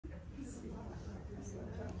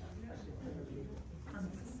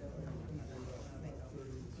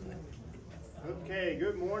Okay,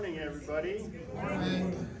 good morning, everybody. Good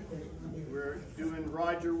morning. We're doing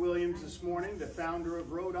Roger Williams this morning, the founder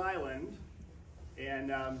of Rhode Island.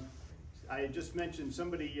 And I just mentioned,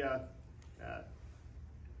 somebody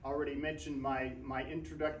already mentioned my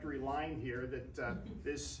introductory line here, that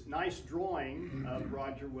this nice drawing of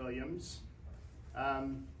Roger Williams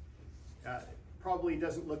probably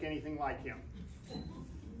doesn't look anything like him.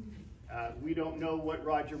 We don't know what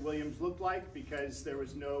Roger Williams looked like because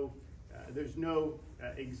there's no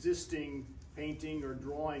existing painting or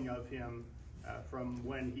drawing of him from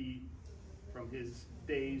his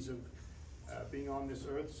days of being on this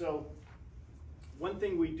earth. So one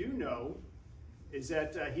thing we do know is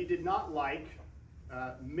that he did not like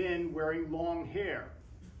men wearing long hair.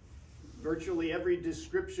 Virtually every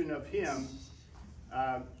description of him,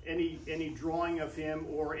 any drawing of him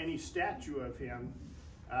or any statue of him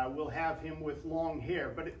will have him with long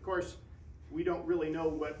hair. But of course, we don't really know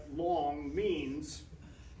what long means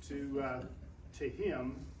to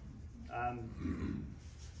him.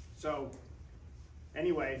 So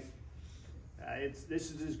anyway,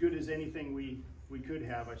 this is as good as anything we could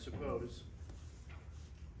have, I suppose.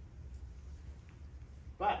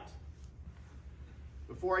 But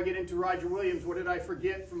before I get into Roger Williams, what did I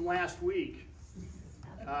forget from last week?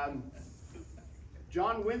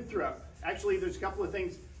 John Winthrop. Actually, there's a couple of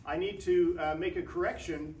things I need to make a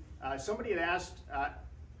correction. Somebody had asked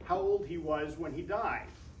how old he was when he died.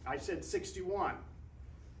 I said 61.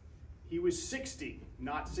 He was 60,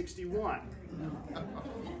 not 61.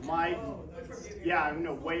 Yeah, I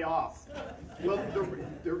know, way off. Well,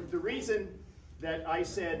 the reason that I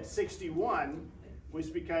said 61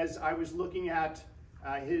 was because I was looking at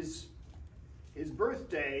his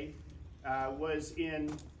birthday was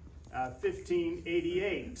in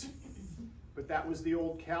 1588, but that was the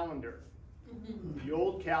old calendar. The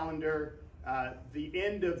old calendar, the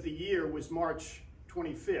end of the year was March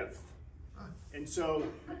 25th. And so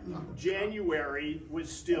January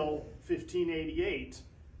was still 1588,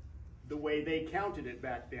 the way they counted it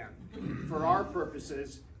back then. For our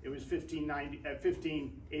purposes, it was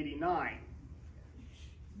 1589.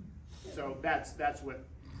 So that's what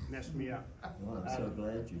messed me up. Well, I'm so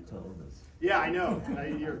glad you told us. Yeah, I know.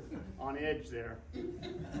 You're on edge there.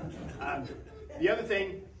 The other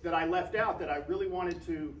thing that I left out that I really wanted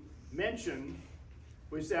to mention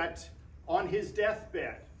was that on his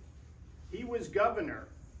deathbed, he was governor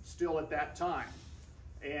still at that time.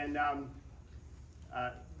 And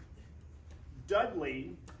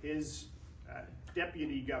Dudley, his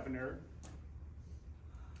deputy governor,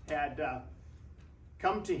 had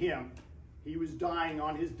come to him. He was dying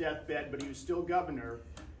on his deathbed, but he was still governor.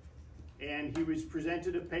 And he was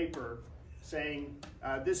presented a paper saying,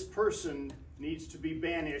 this person needs to be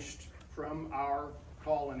banished from our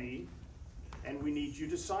colony, and we need you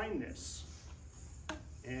to sign this.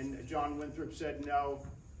 And John Winthrop said, no,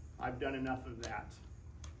 I've done enough of that.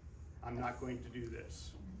 I'm not going to do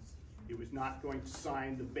this. He was not going to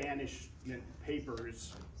sign the banishment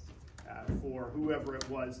papers for whoever it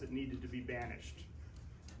was that needed to be banished.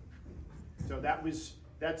 So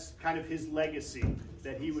that's kind of his legacy,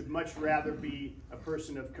 that he would much rather be a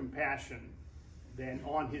person of compassion than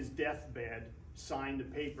on his deathbed sign the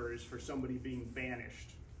papers for somebody being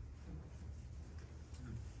banished.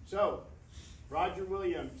 So, Roger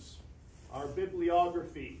Williams, our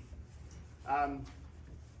bibliography.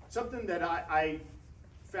 Something that I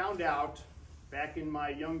found out back in my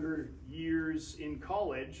younger years in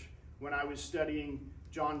college when I was studying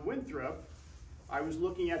John Winthrop. I was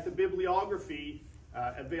looking at the bibliography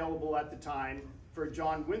available at the time for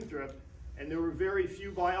John Winthrop, and there were very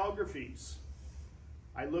few biographies.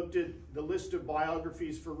 I looked at the list of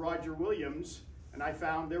biographies for Roger Williams, and I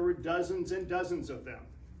found there were dozens and dozens of them.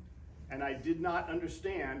 And I did not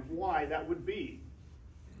understand why that would be.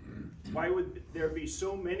 Why would there be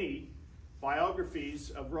so many biographies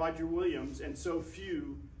of Roger Williams and so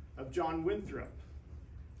few of John Winthrop?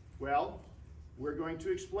 Well, we're going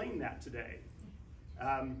to explain that today.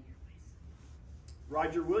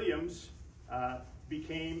 Roger Williams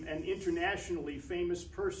became an internationally famous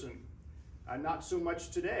person. Not so much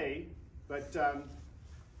today, but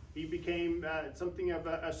he became something of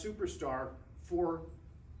a superstar for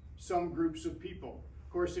some groups of people. Of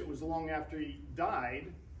course, it was long after he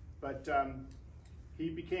died, but he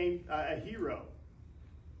became a hero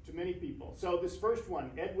to many people. So this first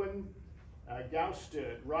one, Edwin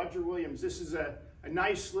Gausted, Roger Williams. This is a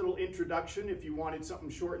nice little introduction if you wanted something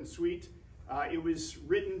short and sweet. It was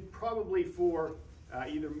written probably for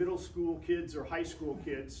either middle school kids or high school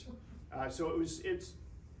kids. So it's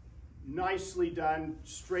nicely done,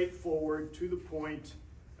 straightforward, to the point,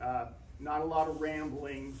 not a lot of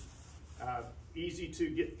rambling. easy to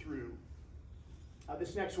get through.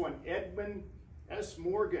 This next one, Edmund S.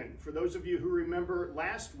 Morgan. For those of you who remember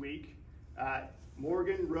last week,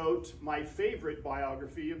 Morgan wrote my favorite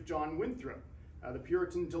biography of John Winthrop, The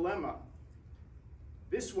Puritan Dilemma.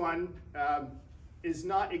 This one is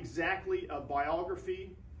not exactly a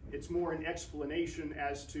biography. It's more an explanation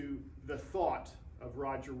as to the thought of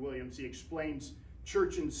Roger Williams. He explains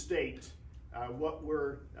church and state, what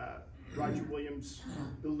were Roger Williams'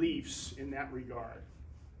 beliefs in that regard.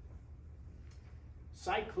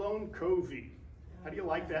 Cyclone Covey. How do you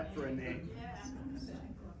like that for a name?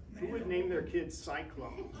 Who would name their kids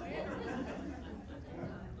Cyclone?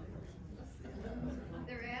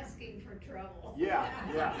 They're asking for trouble.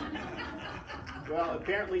 Yeah. Well,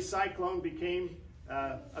 apparently Cyclone became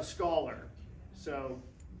a scholar, so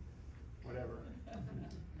whatever.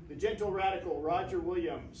 The Gentle Radical, Roger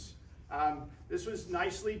Williams. This was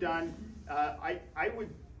nicely done. I would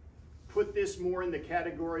put this more in the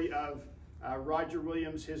category of Roger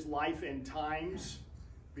Williams, his life and times,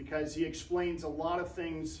 because he explains a lot of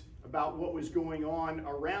things about what was going on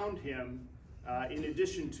around him in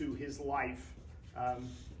addition to his life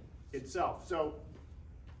itself. So,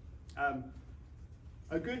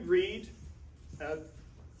 a good read. To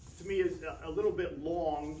me, is a little bit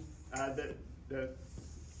long. The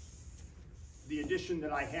edition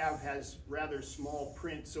that I have has rather small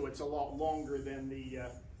print, so it's a lot longer than the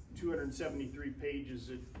 273 pages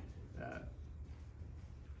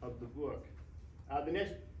of the book. The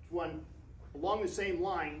next one, along the same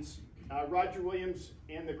lines, Roger Williams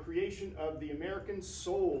and the Creation of the American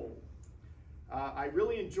Soul. I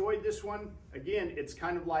really enjoyed this one. Again, it's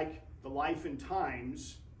kind of like the life and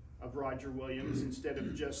times of Roger Williams instead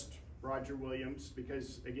of just Roger Williams,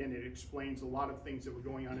 because again, it explains a lot of things that were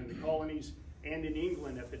going on in the colonies and in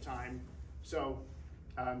England at the time. So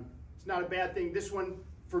it's not a bad thing. This one,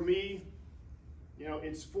 for me, you know,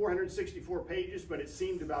 it's 464 pages, but it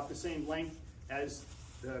seemed about the same length as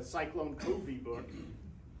the Cyclone Covey book.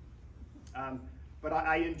 But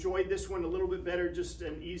I enjoyed this one a little bit better, just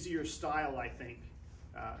an easier style, I think,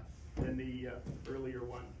 than the earlier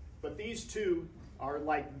one. But these two are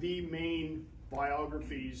like the main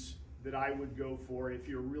biographies that I would go for if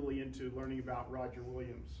you're really into learning about Roger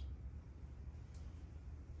Williams.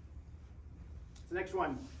 The next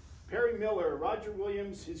one, Perry Miller, Roger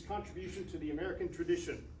Williams, his contribution to the American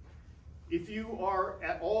tradition. If you are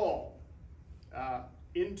at all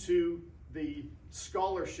into the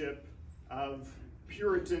scholarship of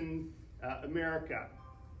Puritan America,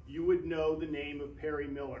 you would know the name of Perry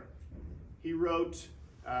Miller. He wrote,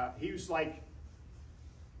 he was like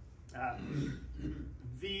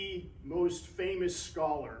the most famous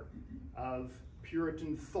scholar of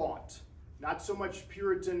Puritan thought. Not so much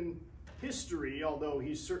Puritan history, although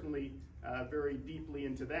he's certainly very deeply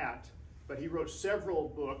into that, but he wrote several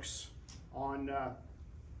books on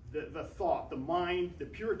the thought, the mind, the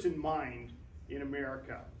Puritan mind in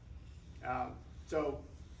America. So,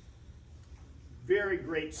 very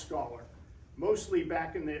great scholar. Mostly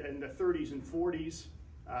back in the 30s and 40s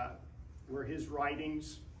were his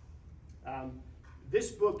writings.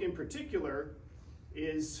 This book in particular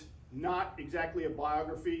is not exactly a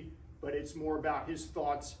biography, but it's more about his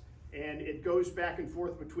thoughts, and it goes back and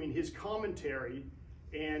forth between his commentary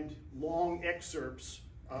and long excerpts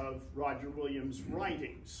of Roger Williams'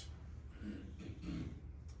 writings.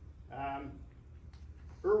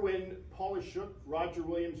 Irwin Polishuk, Roger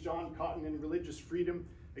Williams, John Cotton, and Religious Freedom.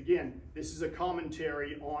 Again, this is a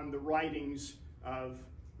commentary on the writings of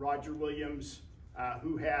Roger Williams,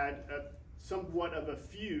 who had somewhat of a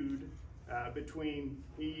feud between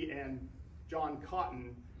he and John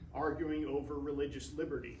Cotton, arguing over religious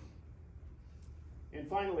liberty. And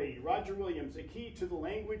finally, Roger Williams, A Key to the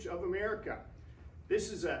Language of America.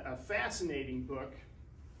 This is a fascinating book.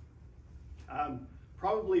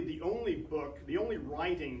 Probably the only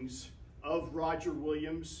writings of Roger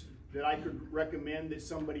Williams that I could recommend that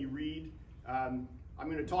somebody read. I'm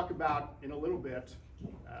going to talk about in a little bit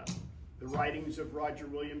the writings of Roger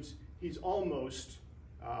Williams. He's almost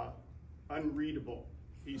unreadable.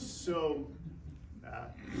 He's so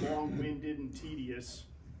long-winded and tedious.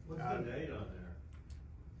 What's the date on there?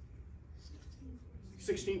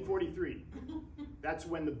 1643. That's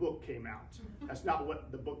when the book came out. That's not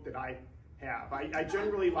what the book that I have. I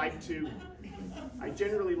generally like to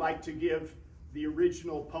give the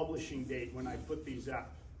original publishing date when I put these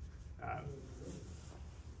up.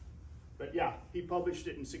 But yeah, he published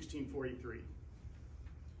it in 1643.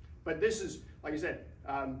 But this is, like I said,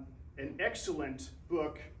 an excellent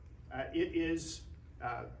book. It is,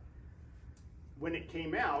 when it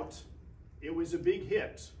came out, it was a big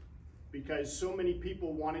hit. because so many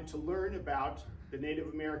people wanted to learn about the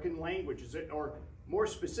Native American languages, or more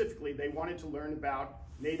specifically, they wanted to learn about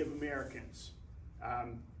Native Americans.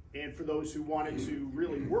 And for those who wanted to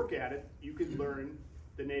really work at it, you could learn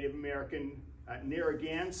the Native American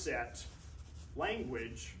Narragansett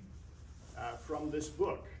language from this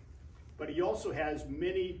book. But he also has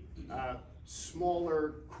many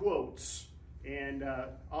smaller quotes and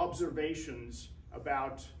observations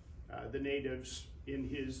about the natives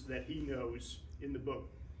that he knows in the book.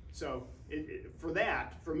 So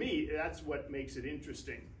for me, that's what makes it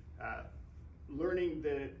interesting. Learning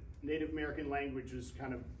the Native American language is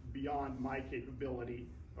kind of beyond my capability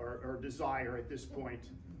or desire at this point,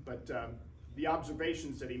 but the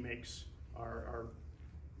observations that he makes are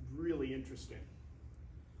really interesting.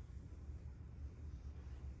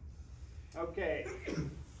 Okay,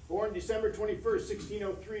 born December 21st,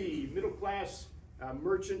 1603, middle-class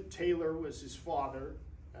merchant tailor was his father,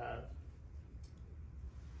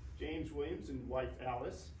 James Williams, and wife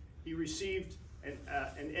Alice. He received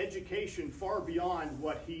an education far beyond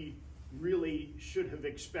what he really should have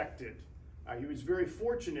expected. He was very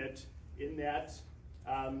fortunate in that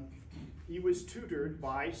he was tutored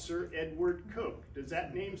by Sir Edward Coke. Does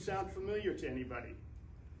that name sound familiar to anybody?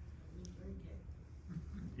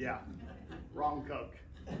 Yeah, wrong Coke.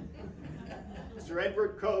 Sir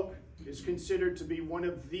Edward Coke is considered to be one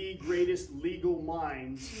of the greatest legal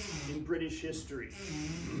minds in British history.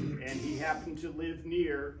 And he happened to live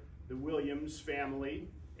near the Williams family,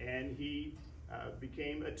 and he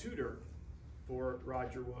became a tutor for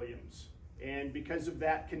Roger Williams. And because of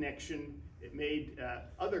that connection, it made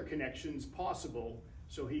other connections possible.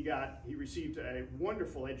 So he received a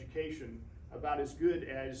wonderful education, about as good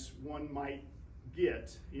as one might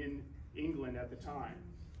get in England at the time.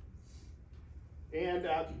 And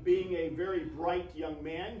being a very bright young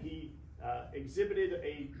man, he exhibited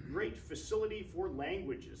a great facility for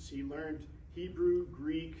languages. He learned Hebrew,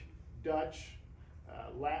 Greek, Dutch,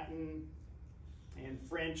 Latin, and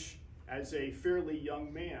French as a fairly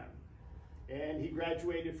young man. And he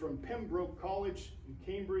graduated from Pembroke College in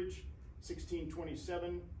Cambridge,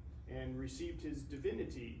 1627, and received his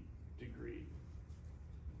divinity degree.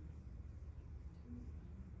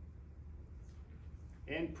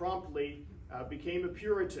 And promptly became a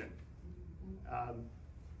Puritan.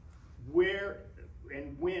 Where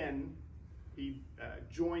and when he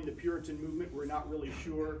joined the Puritan movement, we're not really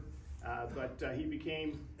sure, but he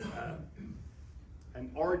became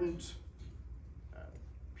an ardent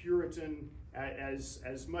Puritan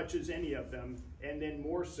as much as any of them, and then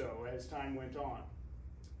more so as time went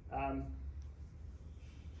on.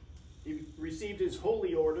 He received his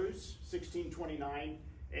holy orders, 1629,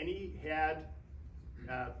 and he had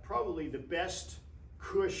probably the best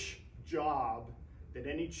cush job that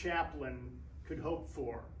any chaplain could hope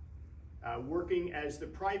for, working as the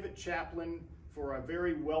private chaplain for a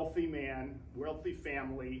very wealthy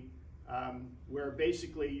family, where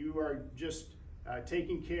basically you are just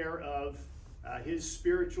taking care of his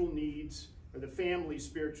spiritual needs, or the family's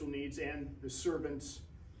spiritual needs, and the servants,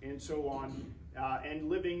 and so on, and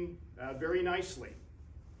living very nicely.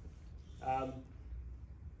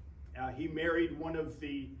 He married one of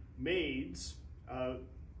the maids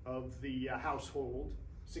of the household,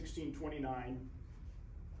 1629,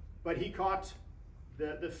 but he caught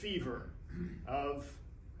the fever of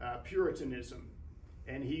Puritanism,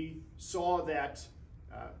 and he saw that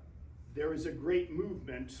there was a great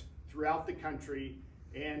movement throughout the country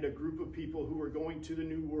and a group of people who were going to the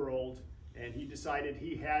New World, and he decided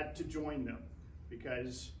he had to join them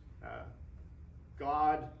because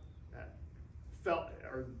God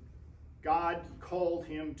called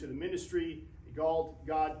him to the ministry.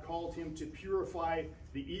 God called him to purify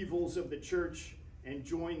the evils of the church and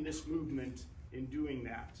join this movement in doing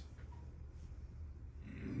that.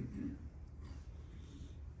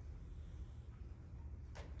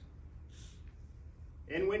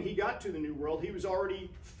 And when he got to the New World, he was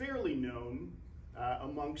already fairly known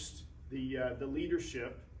amongst the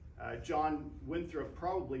leadership. John Winthrop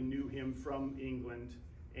probably knew him from England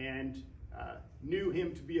and knew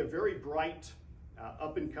him to be a very bright,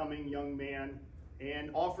 up-and-coming young man,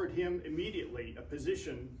 and offered him immediately a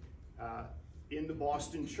position in the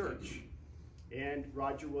Boston church. And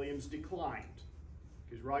Roger Williams declined,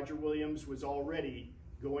 because Roger Williams was already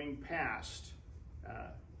going past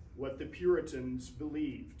what the Puritans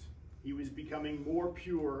believed. He was becoming more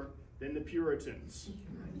pure than the Puritans.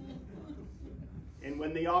 And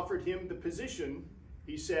when they offered him the position,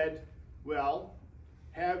 he said, well,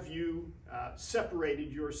 have you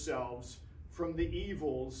separated yourselves from the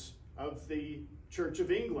evils of the Church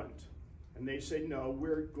of England? And they said, no,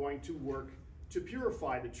 we're going to work to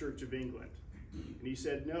purify the Church of England. And he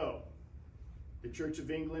said, no, the Church of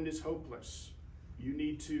England is hopeless. You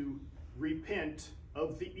need to repent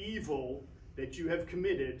of the evil that you have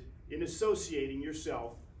committed in associating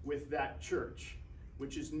yourself with that church,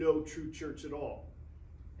 which is no true church at all.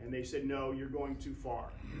 And they said, no, you're going too far.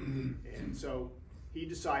 And so he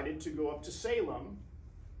decided to go up to Salem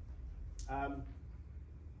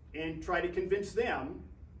and try to convince them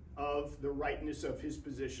of the rightness of his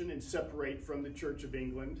position and separate from the Church of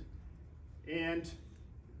England. And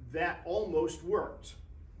that almost worked.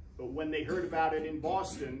 But when they heard about it in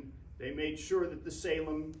Boston, they made sure that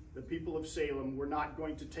the people of Salem were not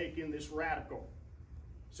going to take in this radical.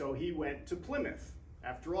 So he went to Plymouth.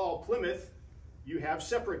 After all, Plymouth, you have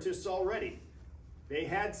separatists already. They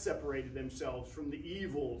had separated themselves from the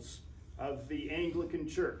evils of the Anglican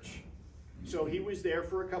Church. So he was there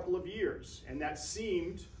for a couple of years, and that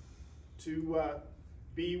seemed to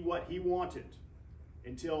be what he wanted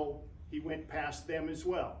until he went past them as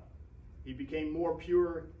well. He became more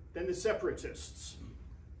pure than the separatists.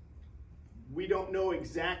 We don't know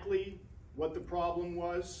exactly what the problem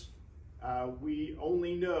was. We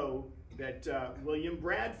only know that William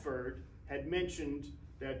Bradford had mentioned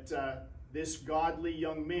that this godly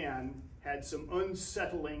young man had some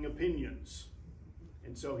unsettling opinions.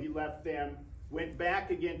 And so he left them, went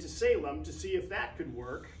back again to Salem to see if that could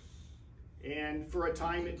work. And for a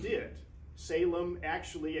time it did. Salem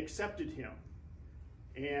actually accepted him.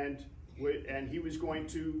 And he was going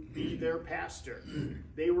to be their pastor.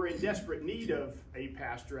 They were in desperate need of a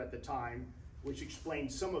pastor at the time, which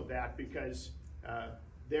explains some of that, because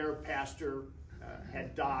their pastor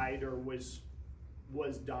had died or was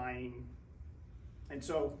dying. And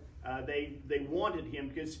so they wanted him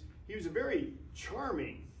because he was a very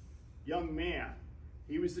charming young man.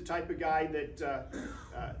 He was the type of guy that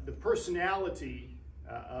the personality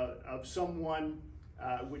of someone,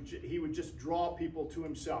 he would just draw people to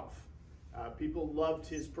himself. People loved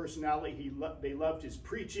his personality. They loved his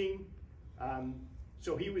preaching.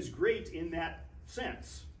 So he was great in that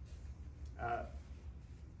sense.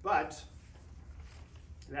 But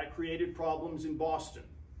that created problems in Boston.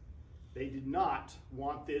 They did not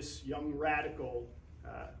want this young radical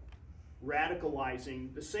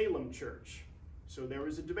radicalizing the Salem church. So there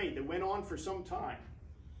was a debate that went on for some time.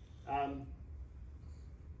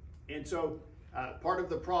 And so part of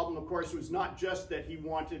the problem, of course, was not just that he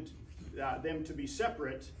wanted them to be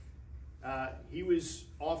separate. He was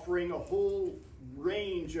offering a whole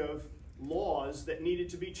range of laws that needed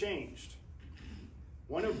to be changed.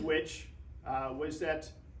 One of which was that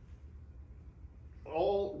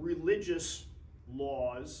all religious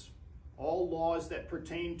laws, all laws that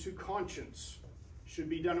pertain to conscience, should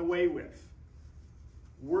be done away with.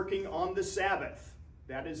 Working on the Sabbath,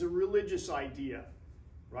 that is a religious idea.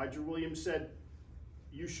 Roger Williams said,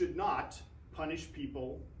 you should not punish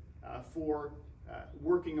people for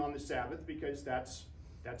working on the Sabbath, because that's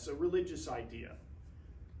a religious idea.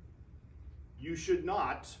 You should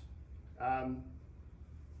not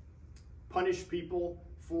punish people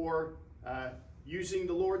for using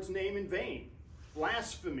the Lord's name in vain.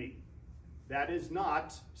 Blasphemy. That is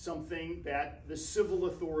not something that the civil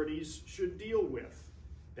authorities should deal with.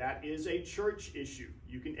 That is a church issue.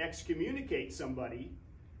 You can excommunicate somebody,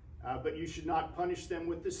 but you should not punish them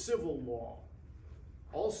with the civil law.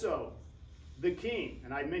 Also, the king,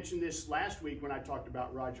 and I mentioned this last week when I talked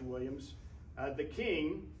about Roger Williams, the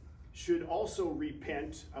king should also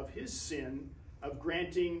repent of his sin of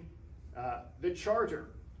granting the charter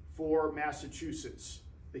for Massachusetts.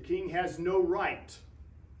 The king has no right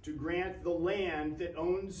to grant the land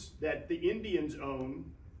that the Indians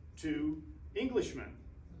own to Englishmen.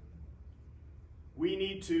 We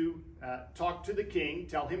need to talk to the king,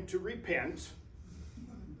 tell him to repent.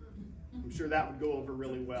 I'm sure that would go over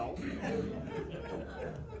really well.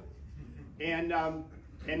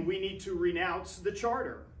 And we need to renounce the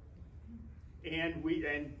charter. And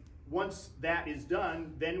once that is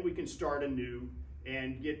done, then we can start anew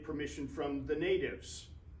and get permission from the natives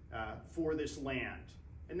for this land.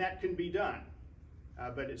 And that can be done.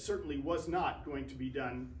 But it certainly was not going to be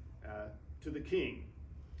done to the king.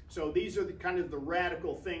 So these are the kind of the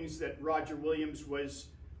radical things that Roger Williams was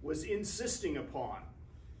insisting upon.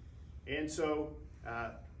 And so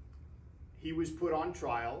he was put on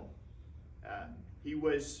trial. He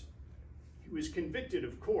was convicted,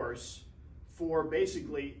 of course, for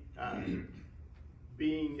basically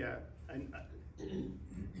being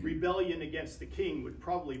rebellion against the king would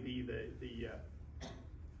probably be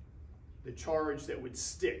the charge that would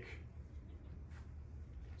stick.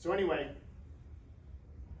 So anyway,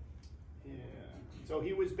 so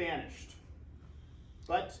he was banished.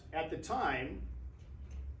 But at the time,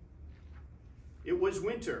 It was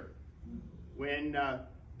winter when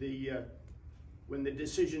the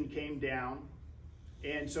decision came down,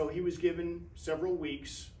 and so he was given several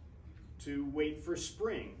weeks to wait for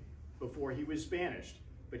spring before he was banished.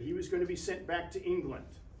 But he was going to be sent back to England.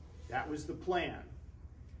 That was the plan.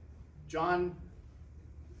 John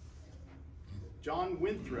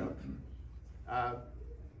Winthrop,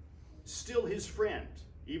 still his friend,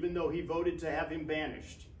 even though he voted to have him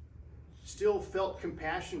banished, still felt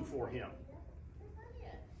compassion for him.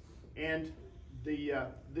 And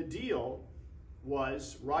the deal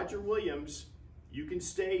was, Roger Williams, you can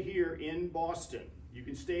stay here in Boston. You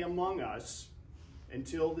can stay among us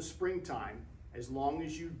until the springtime, as long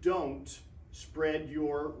as you don't spread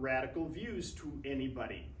your radical views to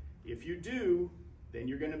anybody. If you do, then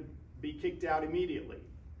you're going to be kicked out immediately.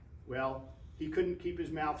 Well, he couldn't keep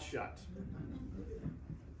his mouth shut.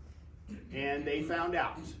 And they found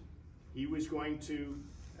out. He was going to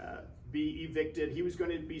be evicted. He was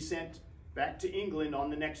going to be sent back to England on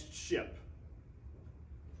the next ship.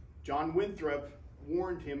 John Winthrop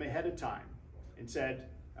warned him ahead of time and said,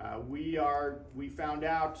 we found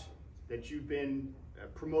out that you've been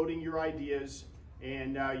promoting your ideas,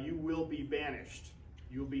 and you will be banished.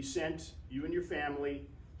 You'll be sent, you and your family,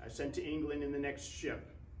 sent to England in the next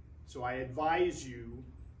ship. So I advise you,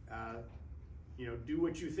 do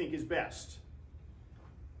what you think is best.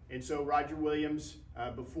 And so Roger Williams,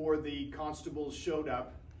 before the constables showed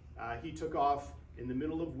up, he took off in the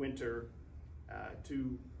middle of winter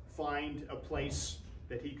to find a place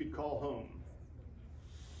that he could call home.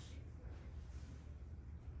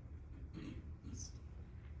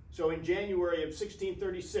 So in January of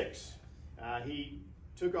 1636, he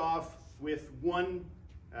took off with one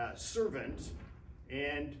servant,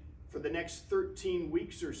 and for the next 13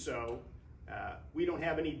 weeks or so, we don't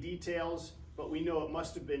have any details, but we know it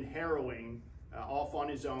must have been harrowing, off on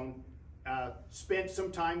his own. Spent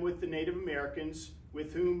some time with the Native Americans,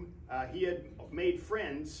 with whom he had made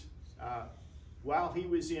friends while he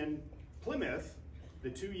was in Plymouth. The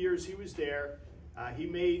 2 years he was there, he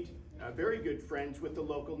made very good friends with the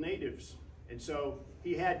local natives. And so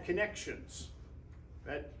he had connections.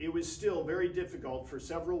 But it was still very difficult for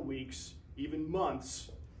several weeks, even months,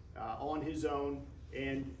 on his own.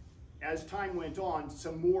 And as time went on,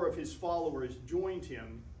 some more of his followers joined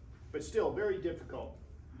him, but still very difficult.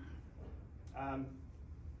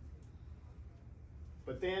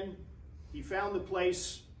 But then he found the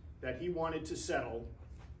place that he wanted to settle,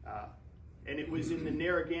 and it was in the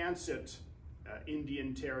Narragansett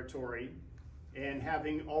Indian Territory. And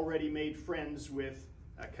having already made friends with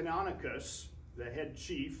Canonicus, the head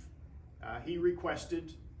chief, he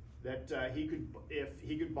requested that if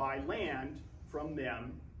he could buy land from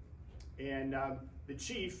them. And the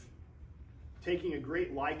chief, taking a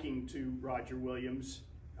great liking to Roger Williams,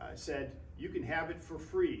 said, "You can have it for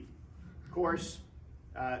free." Of course,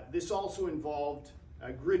 this also involved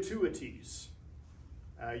gratuities.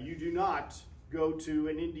 You do not go to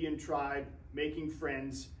an Indian tribe making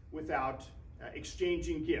friends without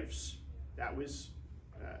exchanging gifts. That was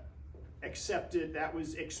accepted, that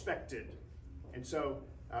was expected. And so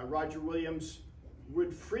Roger Williams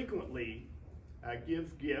would frequently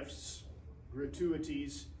give gifts,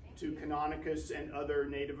 gratuities, to Canonicus and other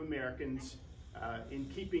Native Americans in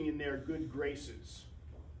keeping in their good graces.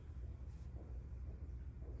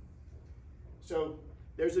 So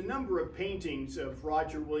there's a number of paintings of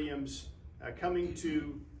Roger Williams coming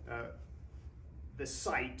to the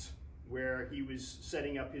site where he was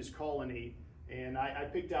setting up his colony, and I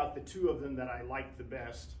picked out the two of them that I liked the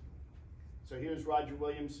best. So here's Roger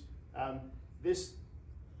Williams. This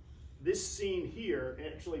scene here,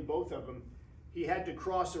 actually both of them, he had to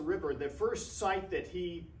cross a river. The first site that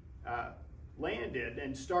he landed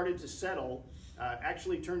and started to settle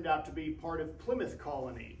actually turned out to be part of Plymouth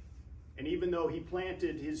colony. And even though he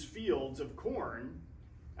planted his fields of corn,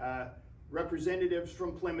 representatives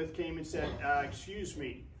from Plymouth came and said, excuse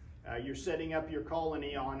me, you're setting up your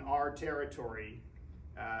colony on our territory.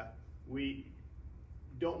 We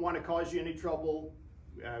don't want to cause you any trouble.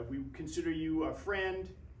 We consider you a friend,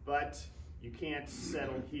 but you can't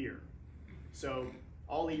settle here. So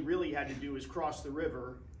all he really had to do was cross the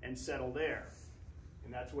river and settle there.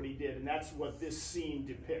 And that's what he did. And that's what this scene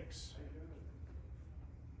depicts.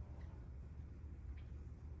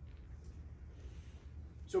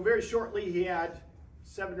 So very shortly, he had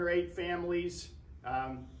 7 or 8 families,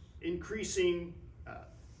 increasing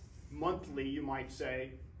monthly, you might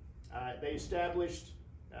say. They established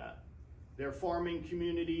their farming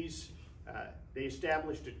communities. They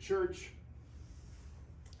established a church.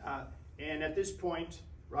 And at this point,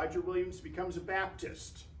 Roger Williams becomes a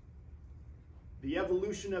Baptist. The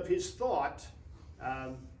evolution of his thought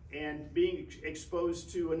and being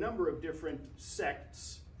exposed to a number of different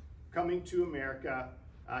sects coming to America,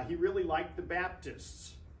 he really liked the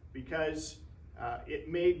Baptists because it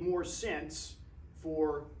made more sense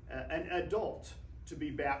for an adult to be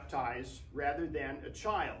baptized rather than a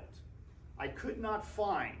child. I could not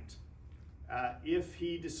find if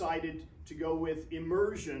he decided to go with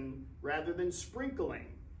immersion rather than sprinkling,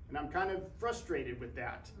 and I'm kind of frustrated with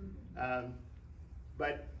that.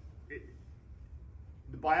 But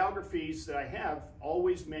the biographies that I have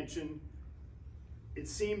always mention it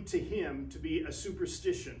seemed to him to be a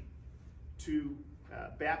superstition to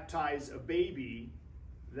baptize a baby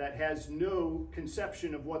that has no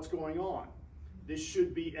conception of what's going on. This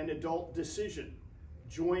should be an adult decision.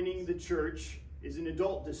 Joining the church is an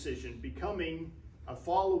adult decision. Becoming a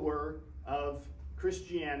follower of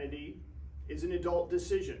Christianity is an adult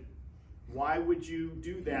decision. Why would you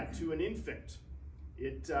do that to an infant?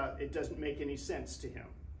 It doesn't make any sense to him.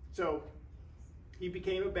 So he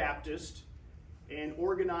became a Baptist and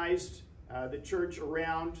organized the church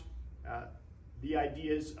around the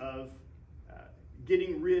ideas of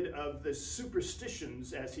getting rid of the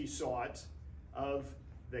superstitions, as he saw it, of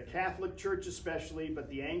the Catholic Church especially, but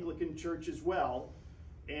the Anglican Church as well,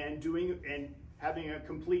 and having a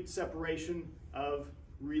complete separation of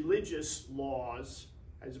religious laws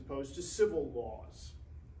as opposed to civil laws.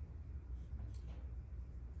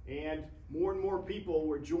 And more people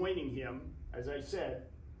were joining him, as I said,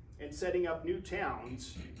 and setting up new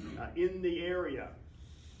towns in the area.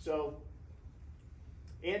 So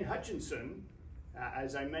Anne Hutchinson,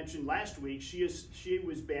 as I mentioned last week, she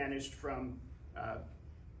was banished from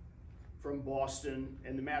Boston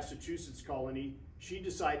and the Massachusetts colony. She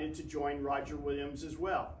decided to join Roger Williams as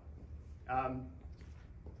well.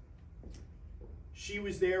 She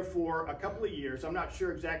was there for a couple of years. I'm not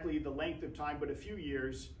sure exactly the length of time, but a few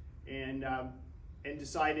years, and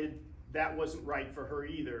decided that wasn't right for her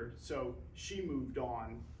either. So she moved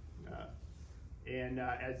on.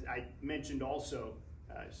 As I mentioned also,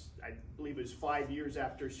 I believe it was 5 years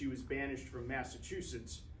after she was banished from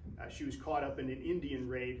Massachusetts, she was caught up in an Indian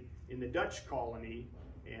raid in the Dutch colony,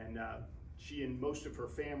 and she and most of her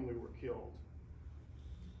family were killed.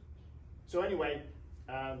 So anyway,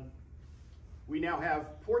 we now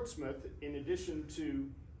have Portsmouth in addition to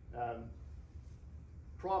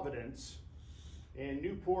Providence, and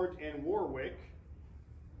Newport and Warwick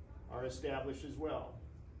are established as well.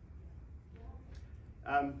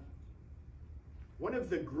 One of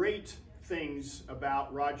the great things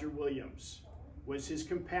about Roger Williams was his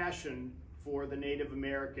compassion for the Native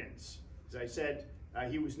Americans. As I said,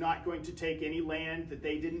 he was not going to take any land that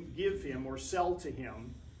they didn't give him or sell to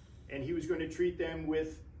him, and he was going to treat them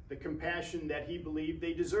with the compassion that he believed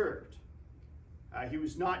they deserved. He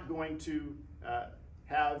was not going to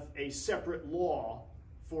have a separate law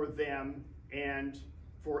for them and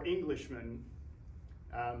for Englishmen.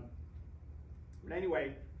 But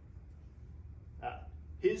anyway,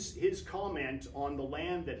 his comment on the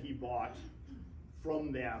land that he bought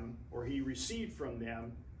from them, or he received from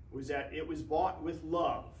them, was that it was bought with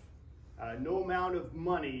love. No amount of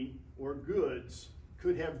money or goods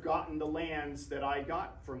could have gotten the lands that I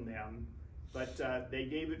got from them, but they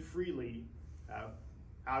gave it freely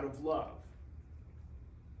out of love.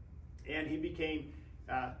 And he became,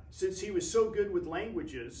 since he was so good with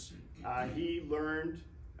languages, he learned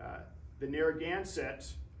the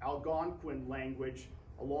Narragansett Algonquin language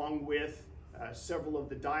along with several of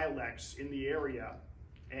the dialects in the area,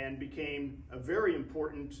 and became a very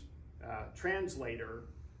important translator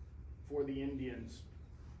for the Indians.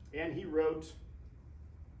 And he wrote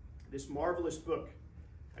this marvelous book,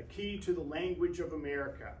 A Key to the Language of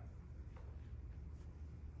America.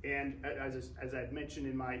 And as I mentioned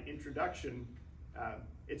in my introduction,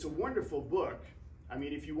 it's a wonderful book. I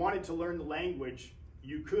mean, if you wanted to learn the language,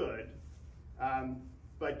 you could.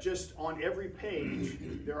 But just on every page,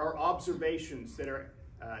 there are observations that are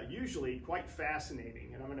usually quite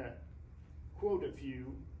fascinating. And I'm going to quote a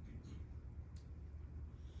few.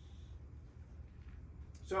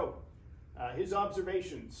 So, his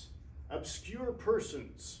observations: obscure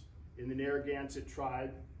persons in the Narragansett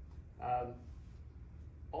tribe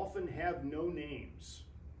often have no names.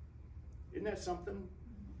 Isn't that something?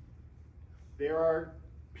 There are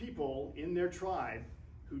people in their tribe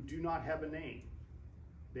who do not have a name.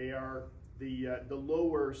 They are the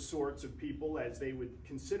lower sorts of people, as they would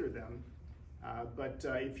consider them. But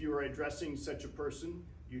if you are addressing such a person,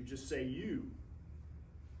 you just say you,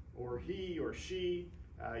 or he or she.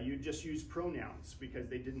 You just use pronouns because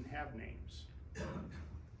they didn't have names.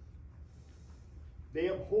 They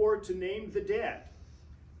abhor to name the dead,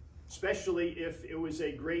 especially if it was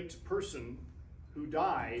a great person who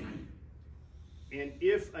died, and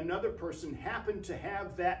if another person happened to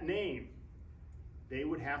have that name, they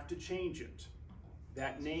would have to change it.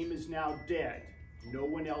 That name is now dead. No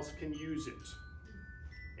one else can use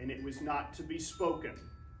it. And it was not to be spoken.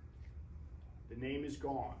 The name is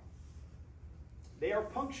gone. They are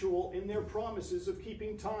punctual in their promises of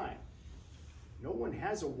keeping time. No one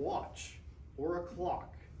has a watch or a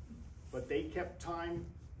clock, but they kept time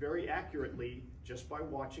very accurately just by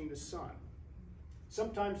watching the sun.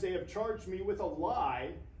 Sometimes they have charged me with a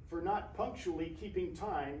lie for not punctually keeping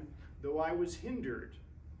time, though I was hindered.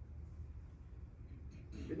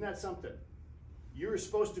 Isn't that something? You were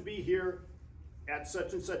supposed to be here at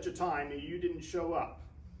such and such a time, and you didn't show up.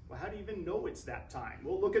 Well, how do you even know it's that time?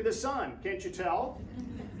 Well, look at the sun. Can't you tell?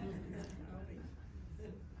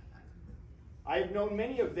 I've known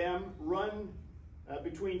many of them run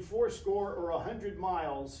between 80 or 100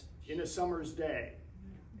 miles in a summer's day.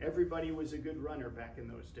 Everybody was a good runner back in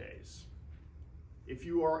those days. If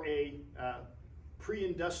you are a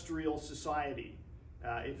pre-industrial society,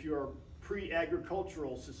 if you're a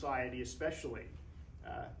pre-agricultural society especially,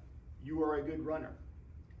 you are a good runner.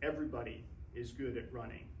 Everybody is good at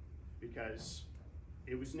running because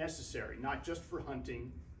it was necessary, not just for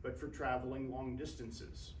hunting, but for traveling long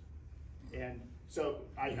distances. And so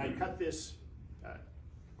I cut this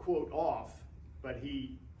quote off, but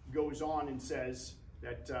he goes on and says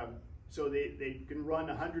that so they can run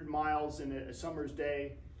 100 miles in a summer's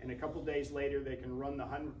day, and a couple days later they can run the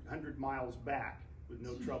 100 miles back with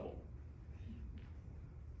no trouble.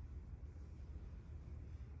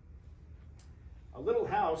 A little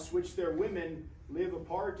house which their women live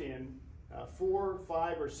apart in 4,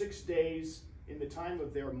 5, or 6 days in the time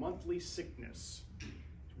of their monthly sickness.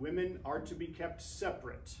 Women are to be kept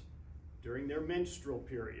separate during their menstrual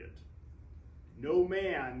period. No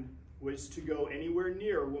man was to go anywhere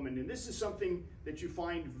near a woman. And this is something that you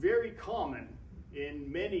find very common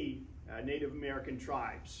in many Native American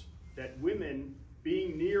tribes, that women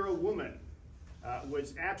being near a woman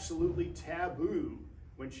was absolutely taboo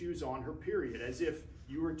when she was on her period, as if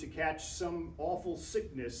you were to catch some awful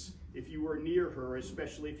sickness if you were near her,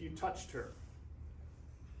 especially if you touched her.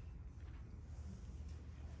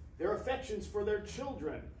 Their affections for their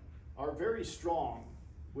children are very strong,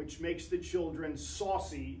 which makes the children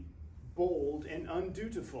saucy, bold, and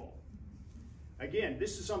undutiful. Again,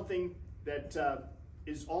 this is something that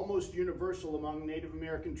is almost universal among Native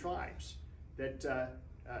American tribes, that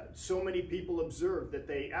so many people observed that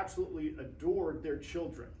they absolutely adored their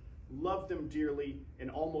children, loved them dearly, and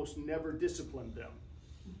almost never disciplined them.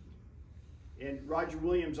 And Roger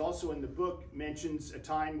Williams also in the book mentions a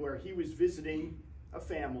time where he was visiting a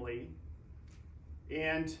family,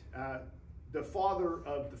 and the father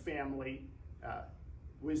of the family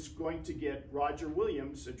was going to get Roger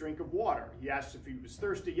Williams a drink of water. He asked if he was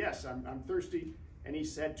thirsty. Yes, I'm thirsty. And he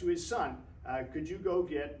said to his son, could you go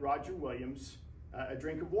get Roger Williams a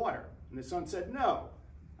drink of water? And the son said, no,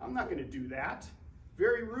 I'm not going to do that,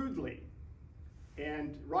 very rudely.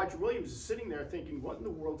 And Roger Williams is sitting there thinking, what in the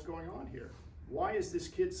world's going on here? Why is this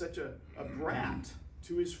kid such a brat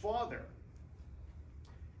to his father?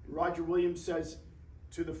 And Roger Williams says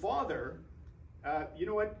to the father, you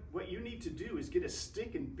know what you need to do is get a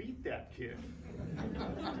stick and beat that kid.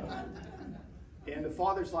 And the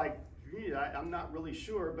father's like, I'm not really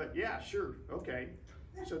sure, but yeah, sure, okay.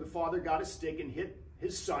 So the father got a stick and hit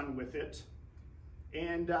his son with it,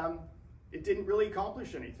 and it didn't really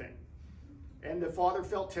accomplish anything. And the father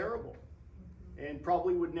felt terrible and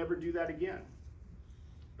probably would never do that again.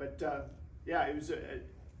 But yeah, it was an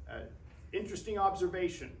interesting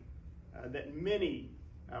observation that many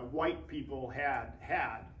white people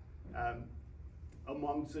had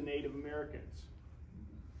amongst the Native Americans.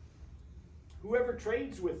 Whoever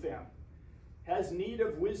trades with them has need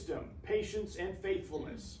of wisdom, patience, and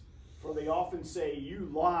faithfulness, for they often say, you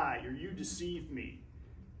lie, or you deceived me.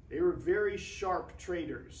 They were very sharp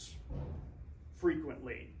traders,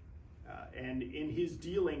 frequently. And in his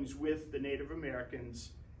dealings with the Native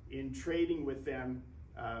Americans, in trading with them,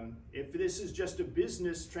 if this is just a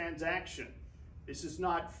business transaction, this is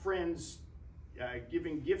not friends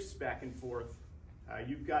giving gifts back and forth,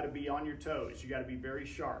 you've got to be on your toes. You've got to be very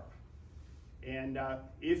sharp. And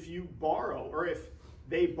if you borrow, or if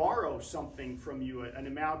they borrow something from you, an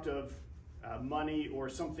amount of money or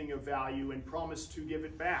something of value, and promise to give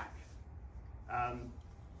it back,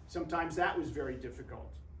 sometimes that was very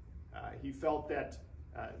difficult. He felt that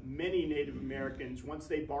many Native Americans, once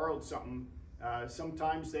they borrowed something,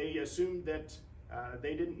 sometimes they assumed that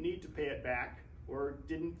they didn't need to pay it back or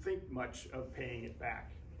didn't think much of paying it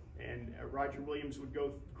back. And Roger Williams would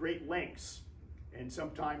go great lengths and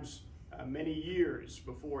sometimes many years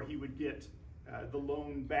before he would get the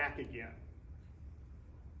loan back again.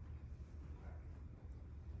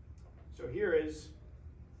 So here is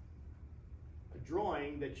a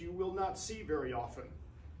drawing that you will not see very often.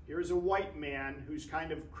 Here's a white man who's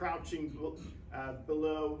kind of crouching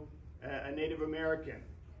below a Native American.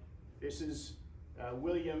 This is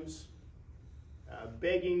Williams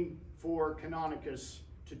begging for Canonicus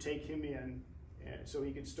to take him in so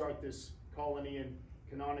he could start this colony, and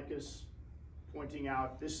Canonicus pointing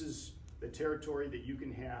out, this is the territory that you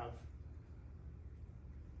can have.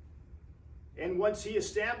 And once he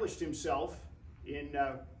established himself in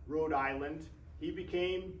Rhode Island, he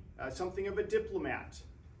became something of a diplomat,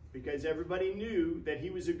 because everybody knew that he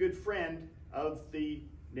was a good friend of the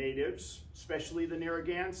natives, especially the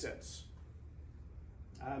Narragansetts.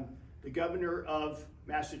 The governor of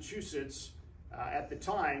Massachusetts at the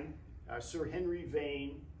time, Sir Henry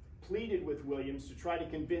Vane, pleaded with Williams to try to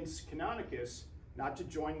convince Canonicus not to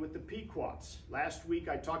join with the Pequots. Last week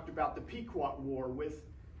I talked about the Pequot War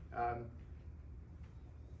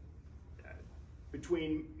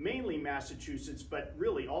between mainly Massachusetts, but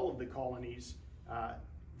really all of the colonies,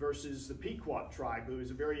 versus the Pequot tribe, who was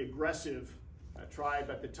a very aggressive tribe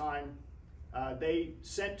at the time. They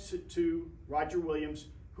sent to Roger Williams,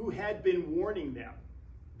 who had been warning them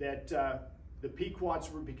that the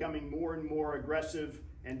Pequots were becoming more and more aggressive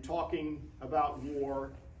and talking about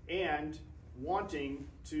war and wanting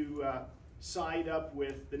to side up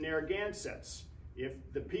with the Narragansetts. If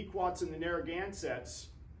the Pequots and the Narragansetts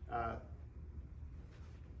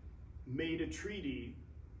made a treaty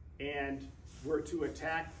and were to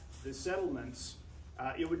attack the settlements,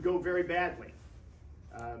 it would go very badly.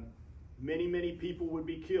 Many people would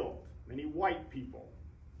be killed, many white people.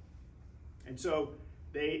 And so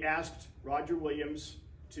they asked Roger Williams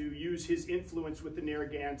to use his influence with the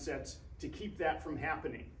Narragansetts to keep that from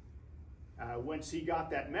happening. Once he got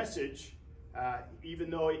that message, even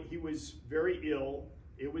though he was very ill,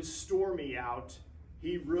 it was stormy out,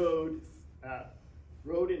 he rode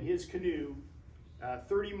in his canoe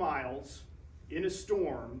 30 miles in a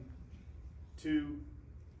storm to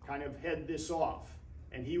kind of head this off.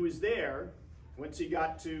 And he was there once he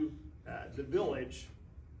got to the village,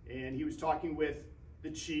 and he was talking with the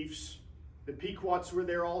chiefs. The Pequots were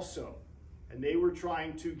there also, and they were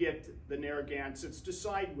trying to get the Narragansetts to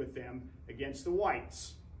side with them against the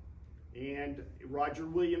whites. And Roger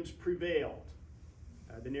Williams prevailed.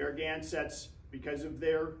 The Narragansetts, because of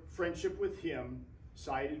their friendship with him,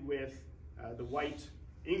 sided with the white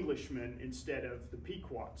Englishmen instead of the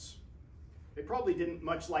Pequots. They probably didn't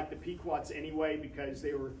much like the Pequots anyway, because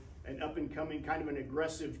they were an up-and-coming, kind of an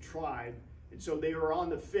aggressive tribe, and so they were on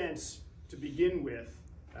the fence to begin with,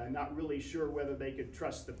 not really sure whether they could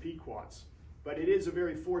trust the Pequots. But it is a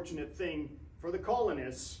very fortunate thing for the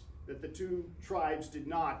colonists that the two tribes did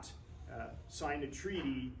not sign a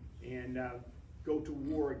treaty and go to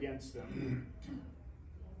war against them.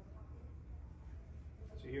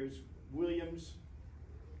 So here's Williams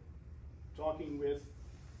talking with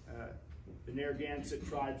the Narragansett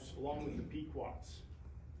tribes along with the Pequots.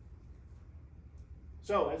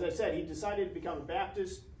 So, as I said, he decided to become a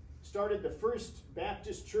Baptist, started the First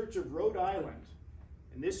Baptist Church of Rhode Island.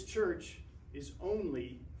 And this church is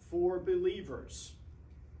only for believers.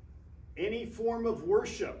 Any form of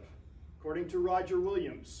worship, according to Roger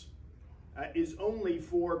Williams, is only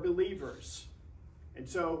for believers. And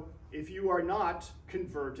so, if you are not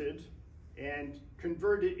converted, and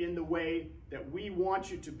converted in the way that we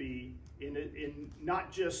want you to be, in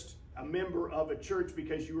not just a member of a church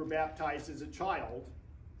because you were baptized as a child,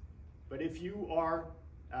 but if you are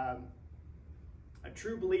a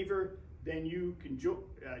true believer, then you can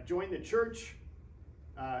join the church,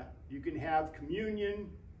 you can have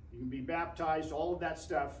communion, you can be baptized, all of that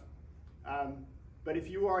stuff. But if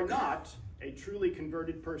you are not a truly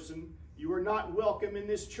converted person, you are not welcome in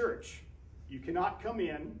this church. You cannot come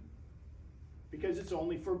in because it's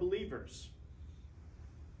only for believers.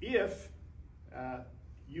 If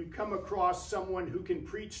you come across someone who can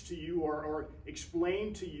preach to you or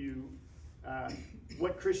explain to you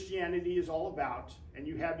what Christianity is all about, and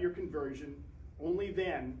you have your conversion, only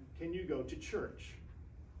then can you go to church.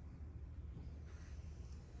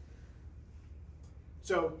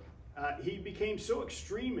 So he became so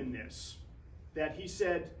extreme in this that he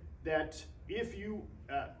said that if you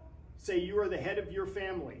say you are the head of your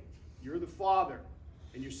family, you're the father,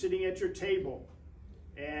 and you're sitting at your table,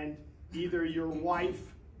 and either your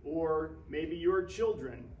wife or maybe your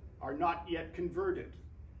children are not yet converted,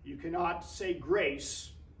 you cannot say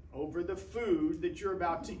grace over the food that you're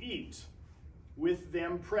about to eat with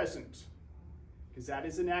them present, because that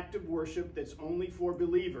is an act of worship that's only for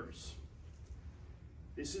believers.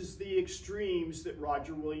 This is the extremes that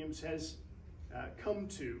Roger Williams has come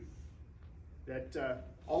to, that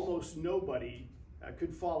almost nobody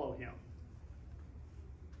could follow him.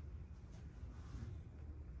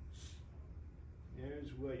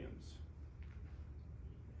 There's Williams.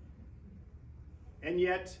 And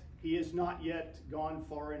yet, he has not yet gone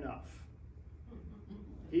far enough.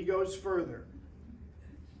 He goes further.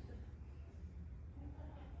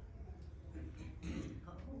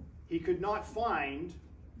 He could not find,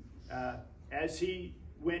 as he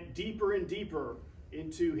went deeper and deeper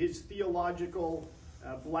into his theological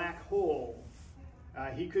black hole,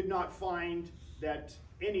 he could not find that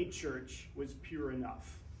any church was pure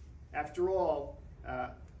enough. After all,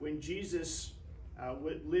 when Jesus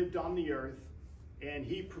lived on the earth and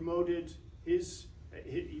he promoted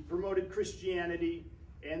Christianity,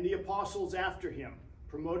 and the apostles after him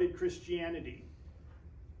promoted Christianity.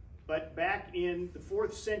 But back in the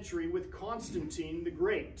 4th century with Constantine the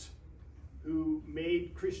Great, who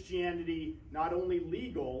made Christianity not only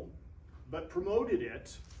legal, but promoted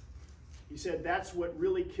it, he said that's what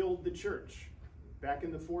really killed the church back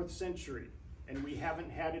in the 4th century. And we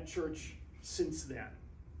haven't had a church since then.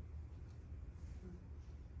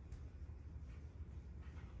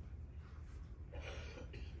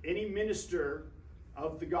 Any minister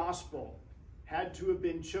of the gospel had to have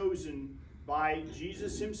been chosen by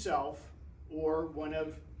Jesus himself or one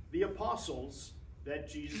of the apostles that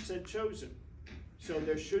Jesus had chosen. So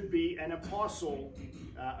there should be an apostle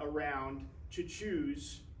around to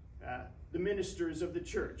choose the ministers of the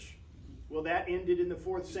church. Well, that ended in the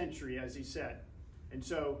 4th century, as he said. And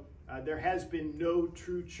so there has been no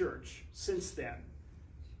true church since then.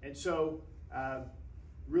 And so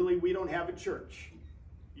really we don't have a church.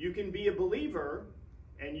 You can be a believer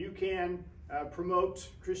and you can promote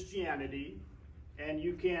Christianity and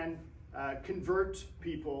you can convert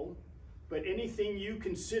people, but anything you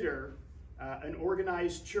consider an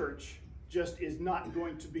organized church just is not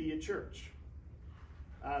going to be a church.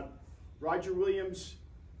 Roger Williams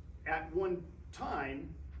at one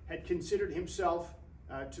time had considered himself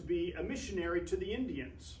to be a missionary to the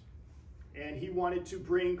Indians, and he wanted to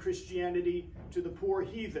bring Christianity to the poor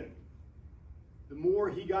heathen. The more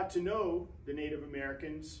he got to know the Native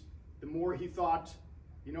Americans, the more he thought,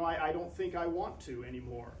 you know, I don't think I want to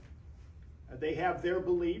anymore. They have their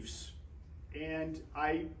beliefs, and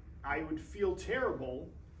I would feel terrible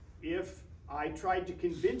if I tried to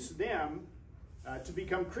convince them to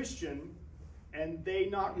become Christian and they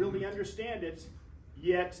not really understand it,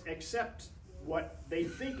 yet accept what they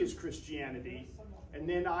think is Christianity, and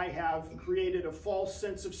then I have created a false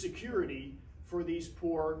sense of security for these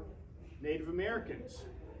poor Native Americans.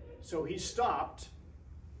 So he stopped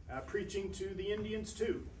preaching to the Indians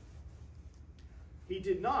too. He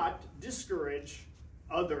did not discourage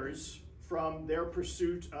others from their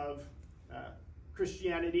pursuit of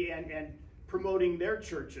Christianity and promoting their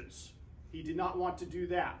churches. He did not want to do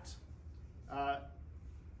that.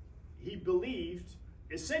 He believed,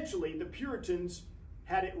 essentially, the Puritans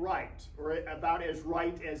had it right, or about as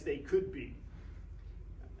right as they could be.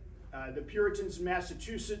 The Puritans in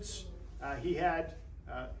Massachusetts, he had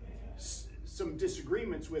some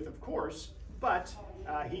disagreements with, of course, but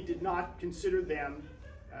he did not consider them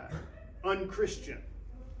unchristian.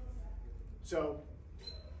 So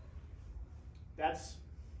that's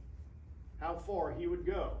how far he would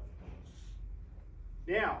go.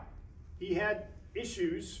 Now, he had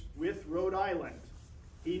issues with Rhode Island.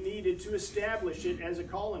 He needed to establish it as a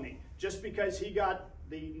colony. Just because he got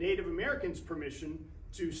the Native Americans' permission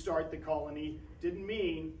to start the colony didn't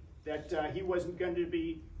mean that he wasn't going to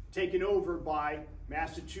be taken over by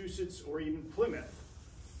Massachusetts or even Plymouth.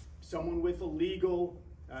 Someone with a legal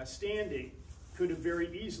standing could have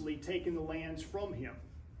very easily taken the lands from him.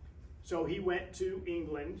 So he went to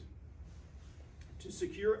England to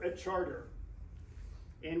secure a charter.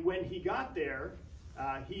 And when he got there,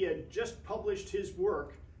 he had just published his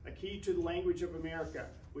work, A Key to the Language of America,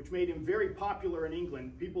 which made him very popular in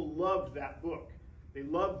England. People loved that book. They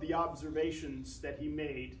loved the observations that he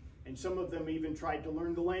made, and some of them even tried to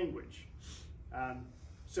learn the language.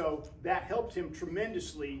 So that helped him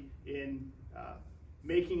tremendously in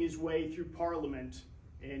making his way through Parliament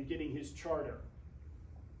and getting his charter.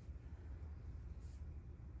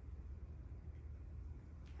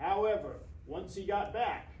 However, once he got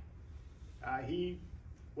back, he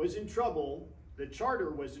was in trouble. The charter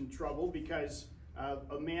was in trouble because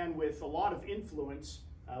a man with a lot of influence,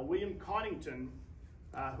 William Coddington,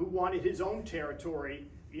 who wanted his own territory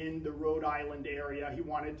in the Rhode Island area. He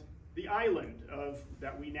wanted the island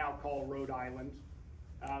that we now call Rhode Island,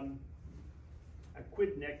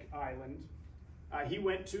 Aquidneck Island. He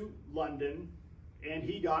went to London and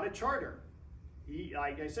he got a charter. He,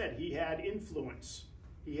 like I said, he had influence.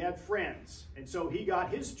 He had friends. And so he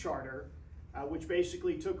got his charter, which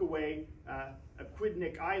basically took away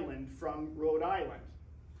Aquidneck Island from Rhode Island.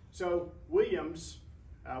 So Williams,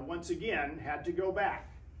 once again, had to go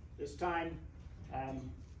back. This time,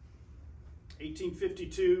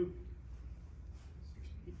 1852,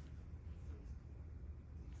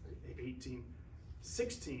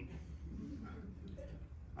 1816.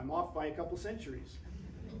 I'm off by a couple centuries.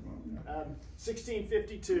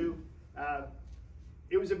 1652,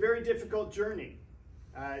 it was a very difficult journey.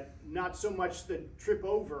 Not so much the trip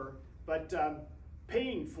over, but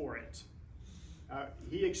paying for it.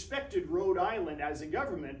 He expected Rhode Island as a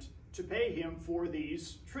government to pay him for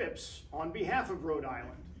these trips on behalf of Rhode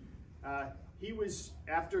Island. He was,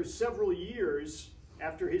 after several years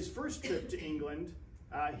after his first trip to England,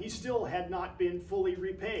 he still had not been fully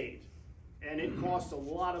repaid, and it cost a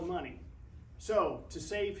lot of money. So, to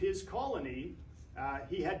save his colony,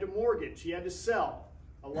 he had to mortgage, he had to sell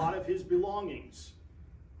a lot of his belongings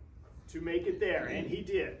to make it there, and he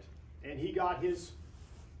did. And he got his,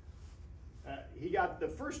 he got the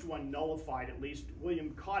first one nullified, at least,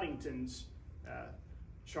 William Coddington's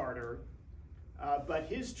charter, but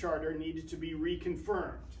his charter needed to be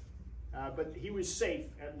reconfirmed. But he was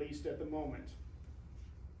safe, at least at the moment.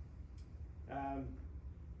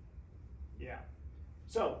 Yeah.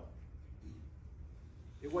 So,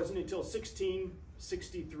 it wasn't until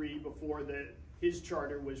 1663 before his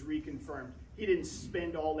charter was reconfirmed. He didn't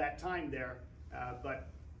spend all that time there, but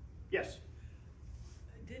yes?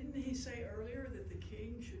 Didn't he say earlier that the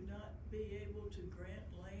king should not be able to grant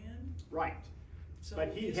land? Right. So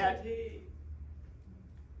but he isn't had he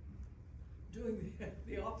doing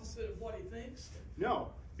the opposite of what he thinks? No,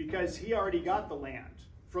 because he already got the land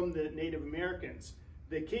from the Native Americans.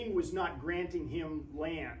 The king was not granting him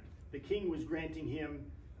land. The king was granting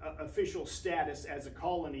him official status as a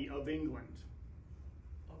colony of England.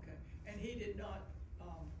 Okay, and he did not,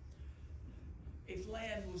 if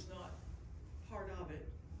land was not part of it,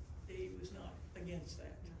 he was not against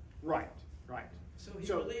that. Right, right. So he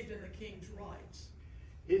believed in the king's rights.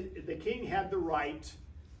 The king had the right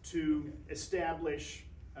to establish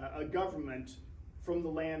a government from the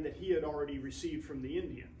land that he had already received from the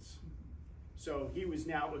Indians. So he was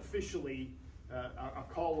now officially a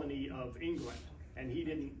colony of England, and he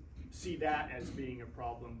didn't see that as being a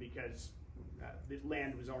problem because the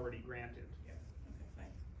land was already granted. Yeah. Okay,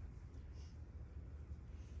 thanks.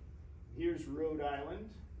 Here's Rhode Island.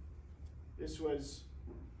 This was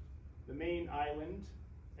the main island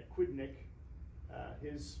at Aquidneck.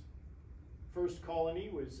 His first colony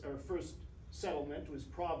was, or first settlement was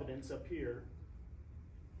Providence up here.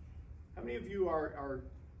 How many of you are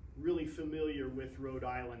really familiar with Rhode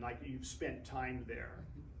Island, like you've spent time there?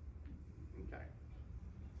 Okay.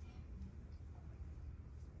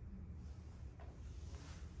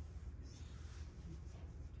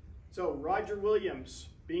 So Roger Williams,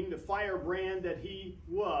 being the firebrand that he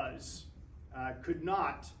was, could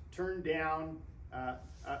not turn down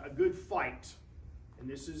a good fight. And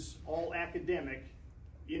this is all academic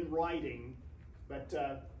in writing, but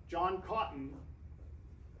John Cotton,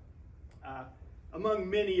 among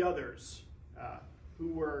many others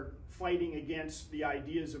who were fighting against the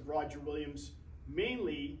ideas of Roger Williams,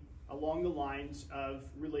 mainly along the lines of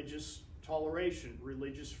religious toleration,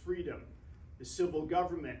 religious freedom. The civil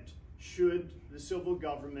government, should the civil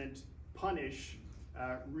government punish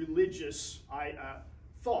religious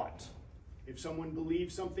thought if someone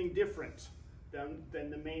believes something different than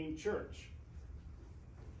the main church?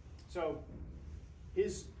 So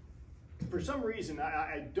for some reason,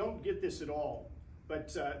 I don't get this at all,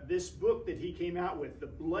 but this book that he came out with, The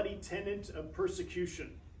Bloody Tenet of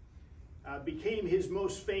Persecution, became his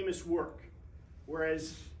most famous work.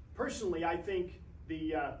 Whereas, personally, I think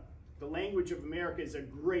the Language of America is a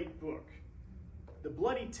great book. The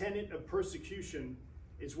Bloody Tenet of Persecution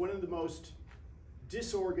is one of the most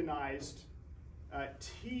disorganized,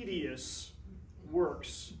 tedious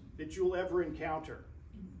works that you'll ever encounter.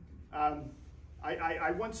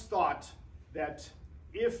 I once thought that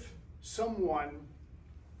if someone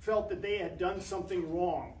felt that they had done something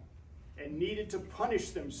wrong and needed to punish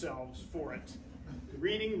themselves for it,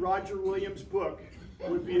 reading Roger Williams' book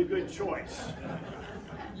would be a good choice.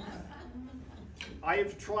 I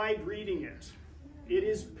have tried reading it. It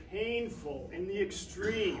is painful in the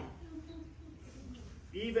extreme.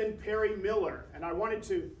 Even Perry Miller, and I wanted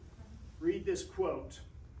to read this quote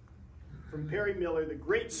from Perry Miller, the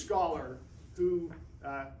great scholar who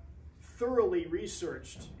thoroughly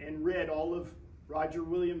researched and read all of Roger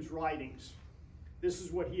Williams' writings. This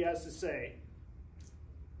is what he has to say.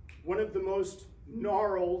 One of the most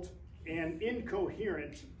gnarled, and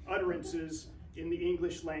incoherent utterances in the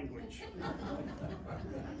English language.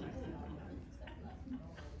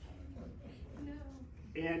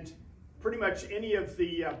 And pretty much any of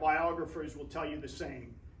the biographers will tell you the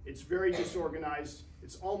same. It's very disorganized.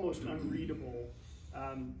 It's almost unreadable.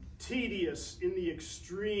 Tedious in the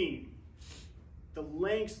extreme. The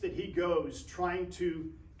lengths that he goes trying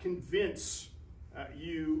to convince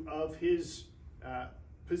you of his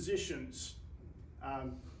positions.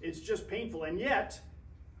 It's just painful. And yet,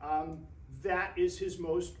 that is his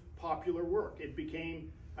most popular work. It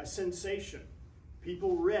became a sensation.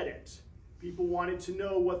 People read it. People wanted to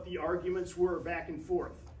know what the arguments were back and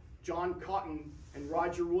forth. John Cotton and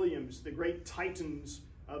Roger Williams, the great titans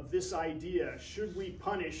of this idea. Should we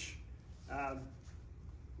punish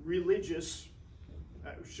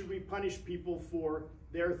should we punish people for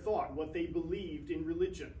their thought, what they believed in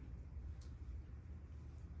religion?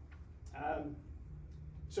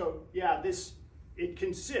 It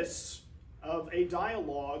consists of a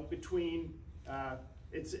dialogue between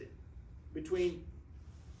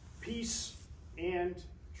peace and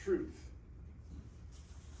truth.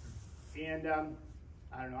 And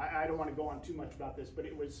I don't know, I don't want to go on too much about this, but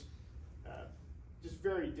it was just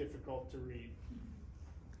very difficult to read.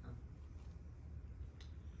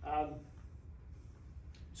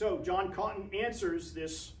 So John Cotton answers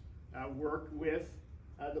this work with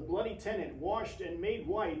the bloody tenet washed and made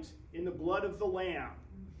white in the blood of the Lamb.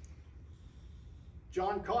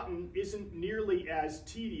 John Cotton isn't nearly as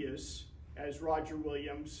tedious as Roger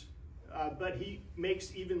Williams, but he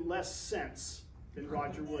makes even less sense than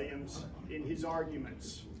Roger Williams in his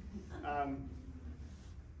arguments.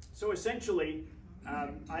 So essentially,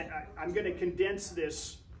 I'm going to condense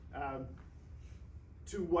this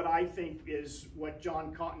to what I think is what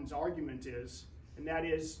John Cotton's argument is, and that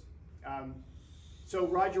is, so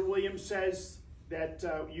Roger Williams says that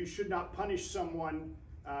you should not punish someone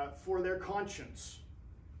for their conscience.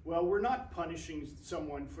 Well, we're not punishing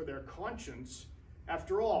someone for their conscience.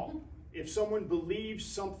 After all, if someone believes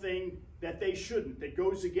something that they shouldn't, that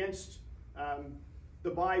goes against the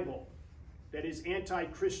Bible, that is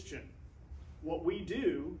anti-Christian, what we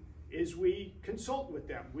do is we consult with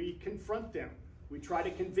them, we confront them, we try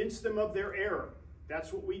to convince them of their error.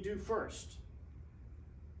 That's what we do first.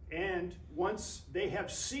 And once they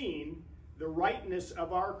have seen the rightness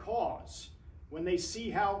of our cause, when they see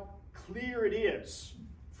how clear it is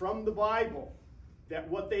from the Bible that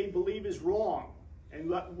what they believe is wrong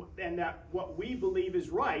and that what we believe is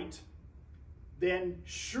right, then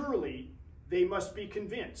surely they must be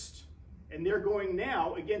convinced. And they're going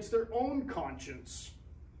now against their own conscience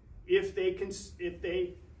if they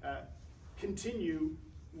continue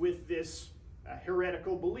with this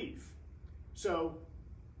heretical belief. So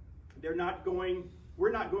we're not going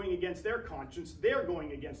against their conscience, they're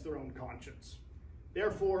going against their own conscience.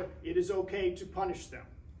 Therefore, it is okay to punish them.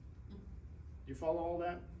 Do you follow all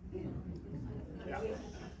that? Yeah.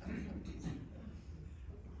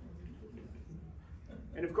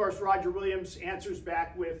 And of course, Roger Williams answers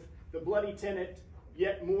back with the bloody tenet,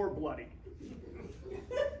 yet more bloody.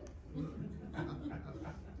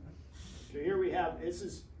 So here we have,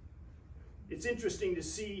 it's interesting to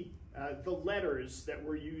see the letters that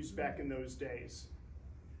were used back in those days.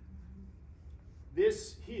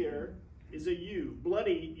 This here is a U.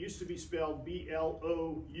 Bloody used to be spelled B-L-O-U-D-Y,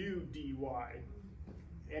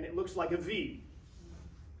 and it looks like a V.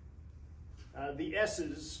 The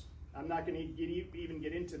S's, I'm not going to even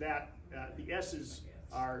get into that. The S's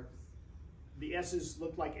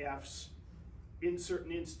look like F's in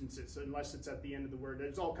certain instances, unless it's at the end of the word.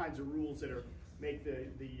 There's all kinds of rules that make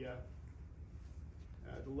the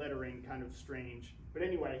lettering kind of strange. But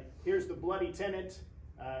anyway, here's the bloody tenet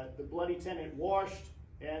washed,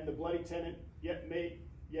 and the bloody tenet yet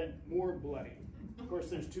more bloody. Of course,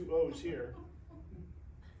 there's two O's here.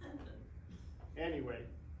 Anyway.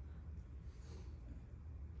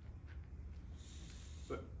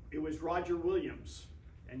 But it was Roger Williams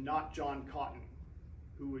and not John Cotton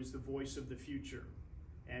who was the voice of the future.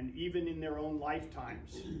 And even in their own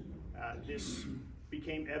lifetimes, this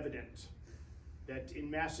became evident that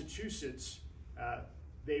in Massachusetts,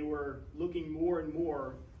 they were looking more and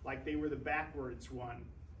more like they were the backwards one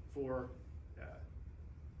for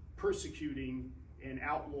persecuting and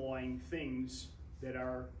outlawing things that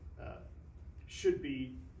should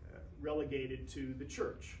be relegated to the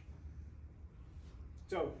church.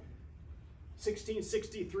 So,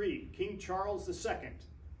 1663, King Charles II.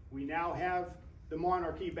 We now have the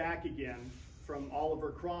monarchy back again from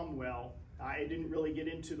Oliver Cromwell. I didn't really get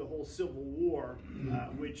into the whole Civil War,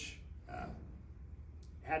 which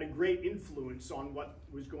had a great influence on what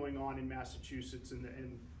was going on in Massachusetts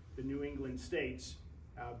and the New England states.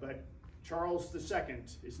 But Charles II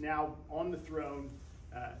is now on the throne.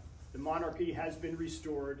 The monarchy has been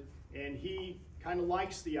restored, and he kind of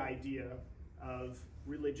likes the idea of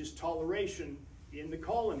religious toleration in the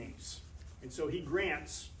colonies. And so he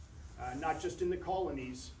grants, not just in the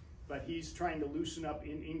colonies, but he's trying to loosen up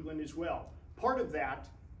in England as well. Part of that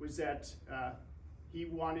was that he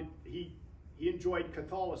enjoyed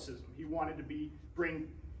Catholicism. He wanted to bring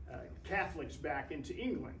Catholics back into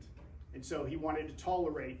England. And so he wanted to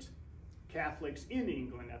tolerate Catholics in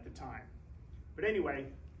England at the time. But anyway,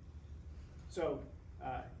 so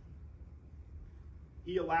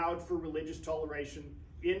he allowed for religious toleration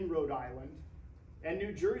in Rhode Island, and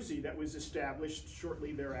New Jersey, that was established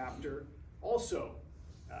shortly thereafter, also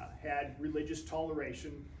had religious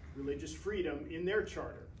toleration, religious freedom in their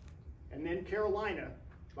charter. And then Carolina,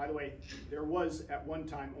 by the way, there was at one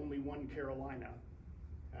time only one Carolina,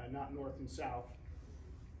 not North and South.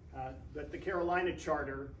 But the Carolina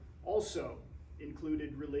Charter also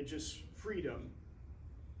included religious freedom.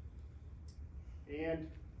 And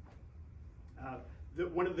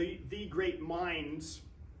one of the great minds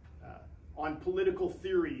on political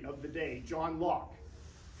theory of the day, John Locke,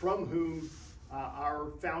 from whom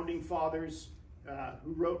our founding fathers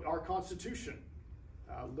who wrote our Constitution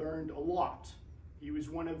learned a lot. He was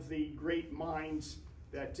one of the great minds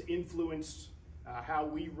that influenced how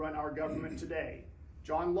we run our government today.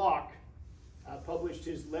 John Locke published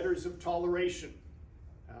his Letters of Toleration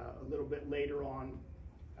a little bit later on,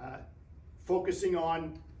 focusing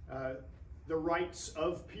on the rights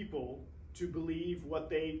of people to believe what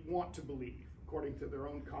they want to believe, according to their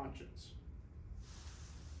own conscience.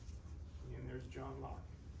 And there's John Locke.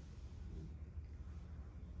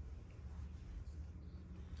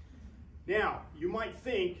 Now, you might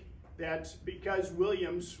think that because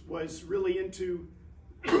Williams was really into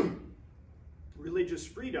religious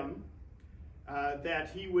freedom, that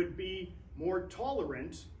he would be more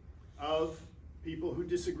tolerant of people who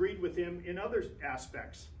disagreed with him in other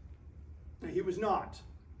aspects. He was not.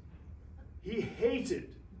 He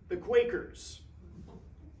hated the Quakers.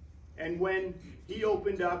 And when he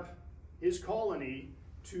opened up his colony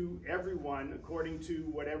to everyone according to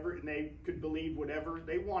whatever, and they could believe whatever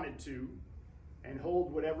they wanted to and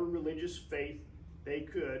hold whatever religious faith they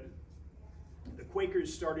could, the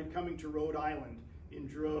Quakers started coming to Rhode Island in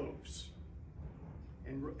droves.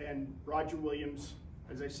 And Roger Williams,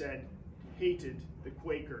 as I said, hated the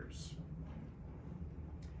Quakers.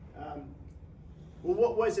 Well,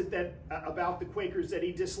 what was it that about the Quakers that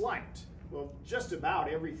he disliked? Well, just about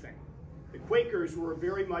everything. The Quakers were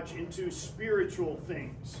very much into spiritual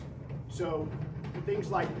things. So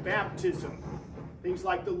things like baptism, things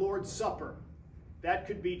like the Lord's Supper, that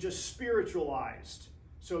could be just spiritualized.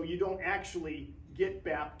 So you don't actually get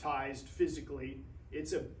baptized physically.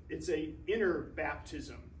 It's a inner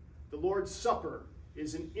baptism. The Lord's Supper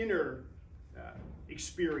is an inner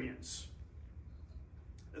experience.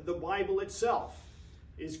 The Bible itself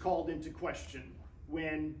is called into question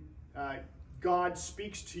when God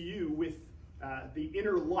speaks to you with the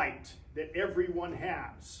inner light that everyone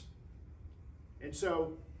has. And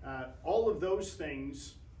so all of those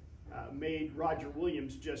things made Roger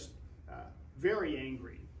Williams just very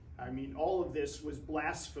angry. I mean, all of this was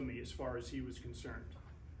blasphemy as far as he was concerned.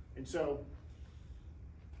 And so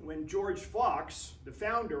when George Fox, the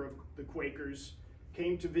founder of the Quakers,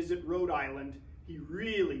 came to visit Rhode Island, he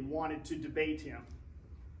really wanted to debate him.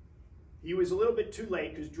 He was a little bit too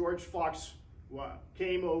late because George Fox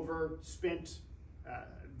came over, spent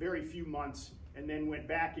very few months, and then went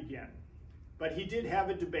back again. But he did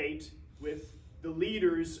have a debate with the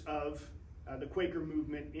leaders of the Quaker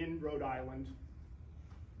movement in Rhode Island.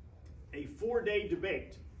 A 4-day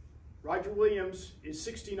debate. Roger Williams is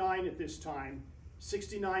 69 at this time.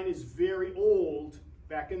 69 is very old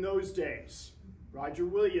back in those days. Roger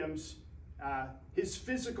Williams, his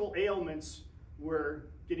physical ailments were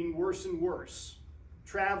getting worse and worse.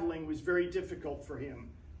 Traveling was very difficult for him,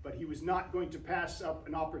 but he was not going to pass up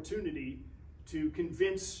an opportunity to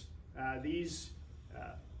convince these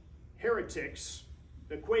heretics,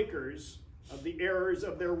 the Quakers, of the errors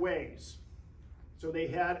of their ways. So they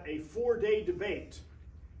had a 4-day debate.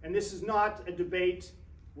 And this is not a debate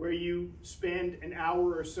where you spend an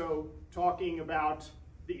hour or so talking about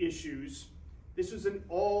the issues. This was an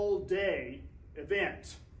all-day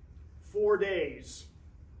event, 4 days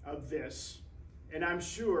of this. And I'm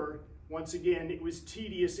sure, once again, it was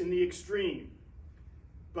tedious in the extreme.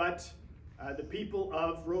 But the people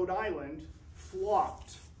of Rhode Island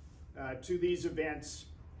flocked to these events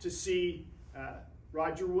to see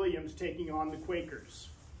Roger Williams taking on the Quakers.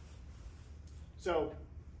 So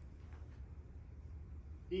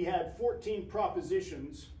he had 14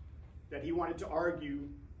 propositions that he wanted to argue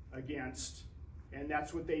against, and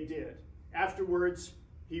that's what they did. Afterwards,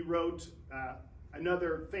 he wrote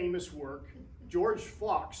another famous work, George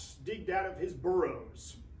Fox Digged Out of His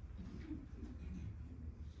Burrows.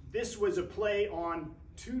 This was a play on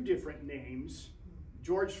two different names.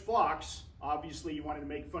 George Fox, obviously you wanted to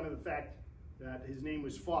make fun of the fact that his name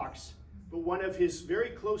was Fox, but one of his very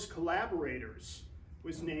close collaborators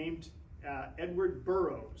was named Edward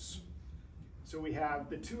Burroughs. So we have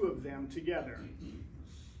the two of them together.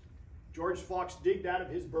 George Fox digged out of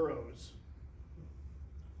his burrows.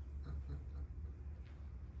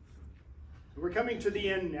 We're coming to the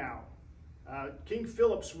end now. King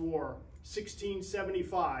Philip's War,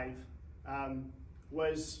 1675,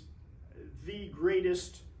 was the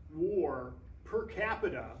greatest war per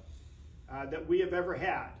capita that we have ever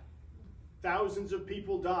had. Thousands of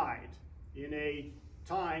people died in a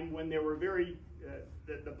time when there were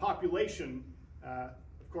the population,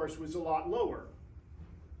 of course, was a lot lower.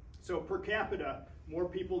 So per capita, more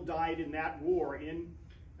people died in that war in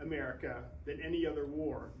America than any other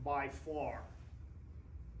war by far.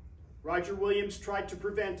 Roger Williams tried to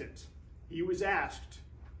prevent it. He was asked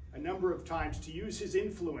a number of times to use his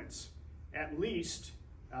influence, at least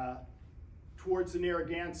towards the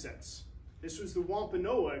Narragansetts. This was the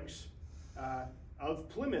Wampanoags of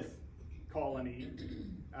Plymouth colony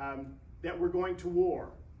that were going to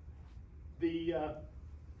war. The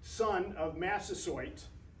son of Massasoit,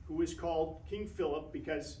 who was called King Philip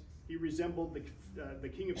because he resembled the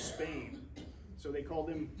King of Spain. So they called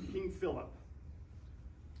him King Philip.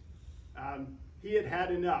 He had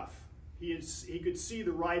had enough. He could see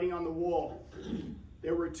the writing on the wall.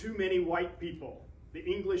 There were too many white people. The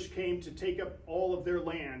English came to take up all of their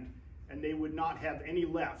land, and they would not have any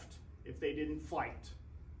left if they didn't fight.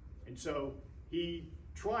 And so he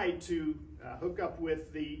tried to hook up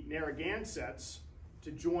with the Narragansetts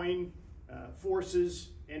to join forces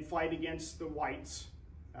and fight against the whites.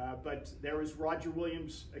 But there was Roger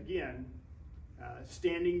Williams again,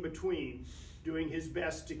 standing between, doing his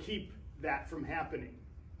best to keep that from happening.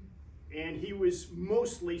 And he was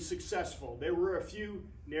mostly successful. There were a few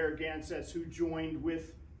Narragansetts who joined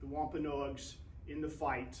with the Wampanoags in the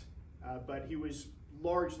fight, but he was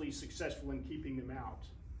largely successful in keeping them out.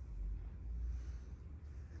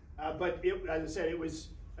 But as I said, it was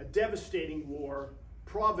a devastating war.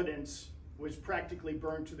 Providence was practically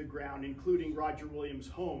burned to the ground, including Roger Williams'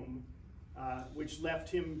 home, which left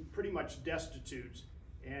him pretty much destitute,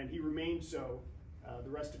 and he remained so the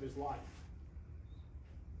rest of his life.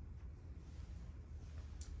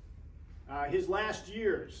 His last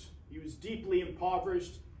years, he was deeply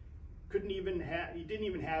impoverished. He didn't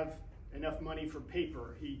even have enough money for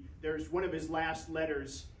paper. There's one of his last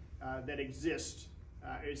letters that exists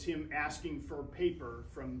is him asking for paper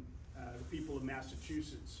from the people of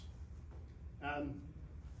Massachusetts.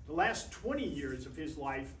 The last 20 years of his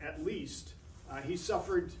life, at least, he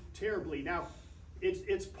suffered terribly. Now,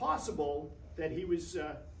 it's possible that he was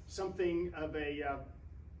something of a,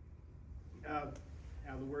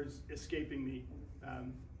 now the word's escaping me.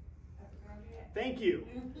 Thank you,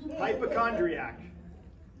 hypochondriac.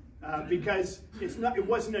 Because it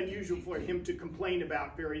wasn't unusual for him to complain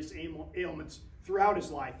about various ailments throughout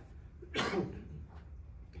his life.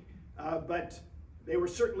 But they were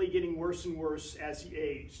certainly getting worse and worse as he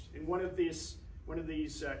aged. And one of these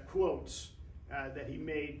quotes that he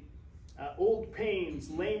made, old pains,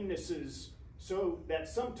 lamenesses, so that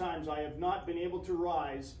sometimes I have not been able to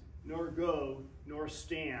rise, nor go, nor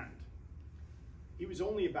stand. He was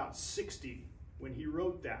only about 60 when he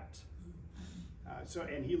wrote that.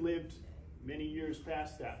 And he lived many years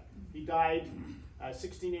past that. He died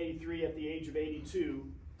 1683 at the age of 82.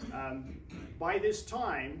 By this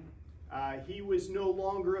time, he was no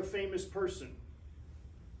longer a famous person.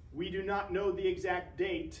 We do not know the exact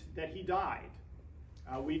date that he died.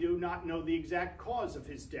 We do not know the exact cause of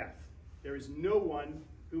his death. There is no one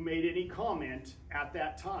who made any comment at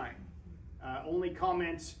that time. Only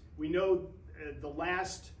comments, we know the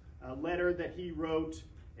last letter that he wrote,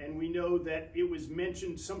 and we know that it was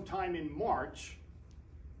mentioned sometime in March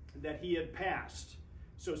that he had passed.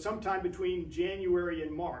 So sometime between January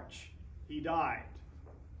and March, he died.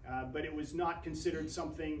 But it was not considered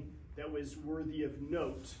something that was worthy of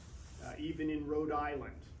note, even in Rhode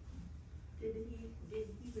Island. Did he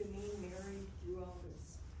remain married through all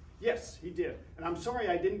this? Yes, he did. And I'm sorry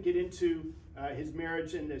I didn't get into his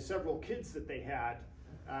marriage and the several kids that they had.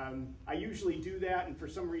 I usually do that, and for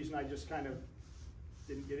some reason I just kind of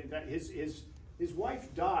didn't get into that. His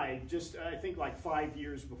wife died just, I think, like 5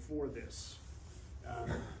 years before this.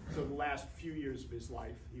 So the last few years of his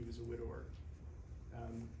life, he was a widower.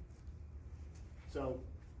 So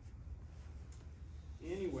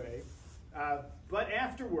anyway, but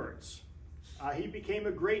afterwards, he became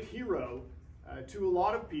a great hero to a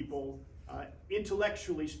lot of people,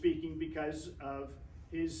 intellectually speaking, because of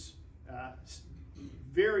his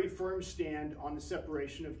very firm stand on the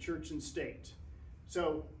separation of church and state.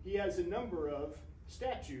 So he has a number of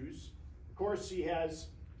statues. Of course, he has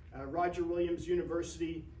Roger Williams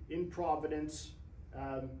University in Providence.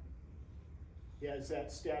 He has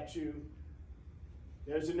that statue.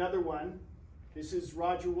 There's another one. This is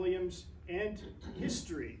Roger Williams and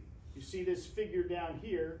history. You see this figure down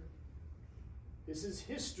here. This is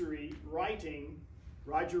history writing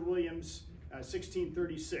Roger Williams,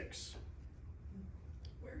 1636.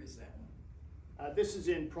 Where is that one? This is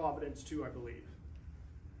in Providence too, I believe.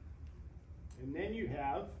 And then you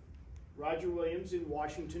have Roger Williams in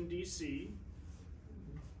Washington, D.C.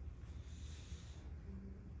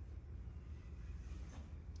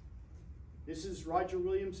 This is Roger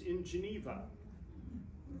Williams in Geneva.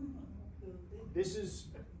 This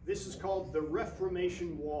is called the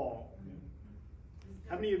Reformation Wall.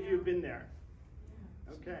 How many of you have been there?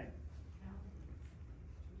 Okay.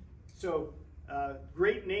 So,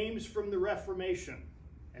 great names from the Reformation,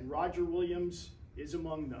 and Roger Williams is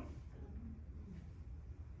among them.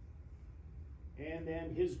 And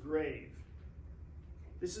then his grave.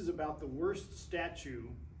 This is about the worst statue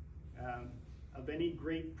of any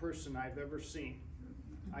great person I've ever seen.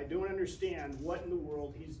 I don't understand what in the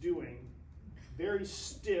world he's doing. Very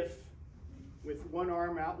stiff, with one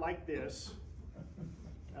arm out like this.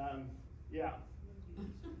 Yeah.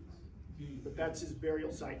 But that's his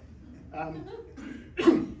burial site.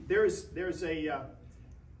 There's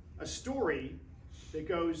a story that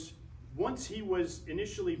goes, once he was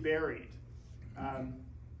initially buried,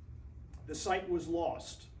 the site was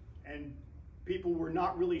lost, and people were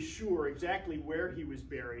not really sure exactly where he was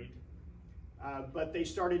buried, but they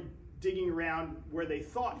started digging around where they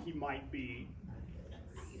thought he might be.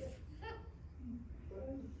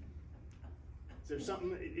 Is there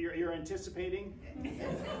something you're anticipating?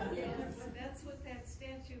 Yes, that's what that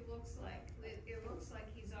statue looks like. It looks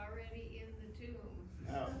like he's already in the tomb.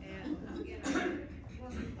 Oh. And, you know, he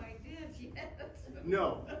wasn't quite dead yet.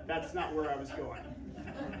 No, that's not where I was going.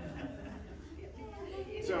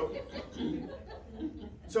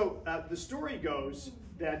 So the story goes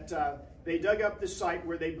that they dug up the site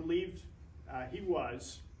where they believed he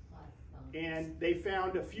was, and they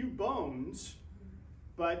found a few bones,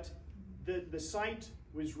 but the site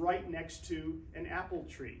was right next to an apple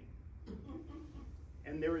tree.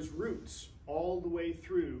 And there was roots all the way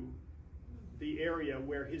through the area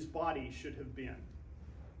where his body should have been.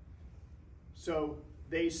 So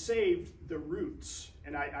they saved the roots,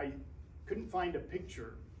 and I couldn't find a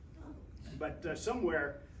picture, but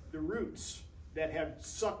somewhere the roots that have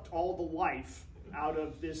sucked all the life out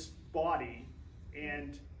of this body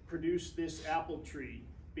and produced this apple tree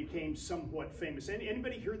became somewhat famous.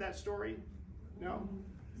 Anybody hear that story? No?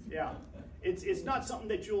 Yeah. It's not something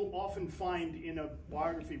that you'll often find in a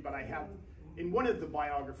biography, but I have, in one of the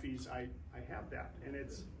biographies, I have that, and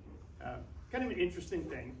it's kind of an interesting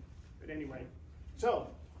thing. But anyway, so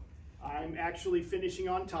I'm actually finishing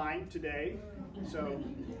on time today. So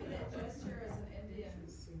Gesture as an Indian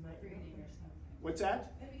greeting or something. what's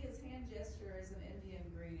that? Maybe his hand gesture as an Indian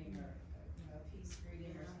greeting or a peace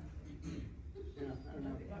greeting or something. Yeah, I don't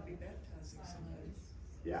know. They might be baptizing somebody.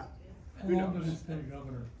 Yeah. How Who long knows? did he stay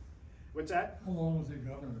governor? What's that? How long was he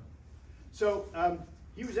governor? So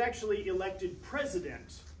he was actually elected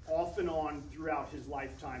president off and on throughout his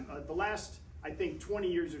lifetime. The last, I think,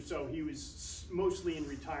 20 years or so, he was mostly in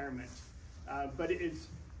retirement. But it's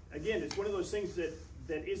one of those things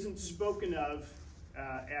that isn't spoken of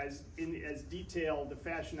as detailed a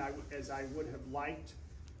fashion as I would have liked.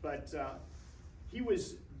 But he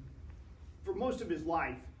was, for most of his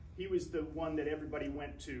life, he was the one that everybody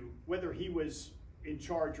went to, whether he was in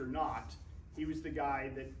charge or not. He was the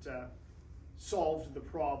guy that solved the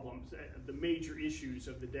problems, the major issues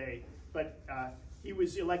of the day. But he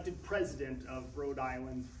was elected president of Rhode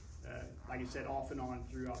Island, like I said, off and on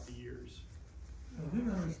throughout the years. I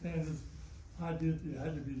didn't understand this idea that you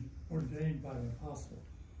had to be ordained by an apostle.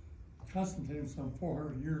 Constantine was some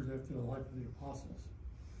 400 years after the life of the apostles.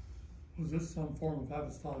 Was this some form of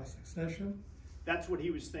apostolic succession? That's what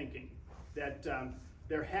he was thinking, that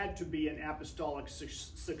there had to be an apostolic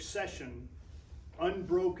succession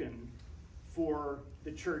unbroken for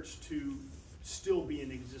the church to still be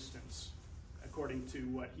in existence, according to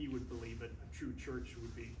what he would believe a true church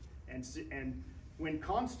would be. And when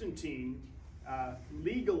Constantine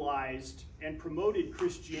legalized and promoted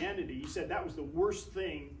Christianity. He said that was the worst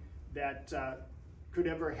thing that could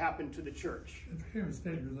ever happen to the church. It became a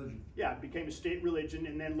state religion. Yeah, it became a state religion,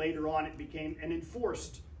 and then later on it became an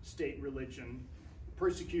enforced state religion,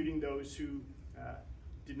 persecuting those who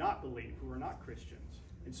did not believe, who were not Christians.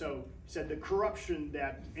 And so he said the corruption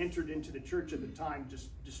that entered into the church at the time just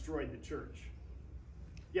destroyed the church.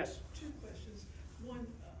 Yes? 2 questions. One,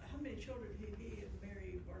 how many children did he and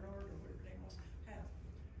Mary Bernard, or whatever her name was, have?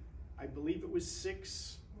 I believe it was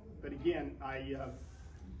 6, but again,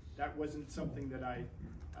 that wasn't something that I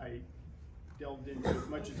delved into as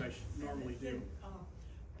much as I normally do.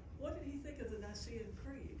 What did he think of the Nicene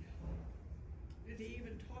Creed? Did he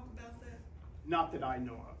even talk about that? Not that I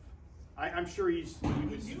know of. I'm sure he was He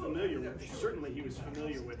knew familiar about it, with it. I'm sure. Certainly he was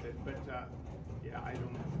familiar with it, but yeah, I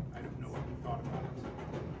don't know what he thought about it.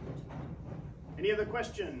 Any other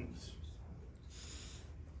questions?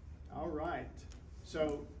 All right.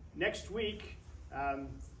 So next week,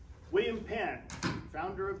 William Penn,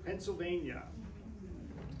 founder of Pennsylvania.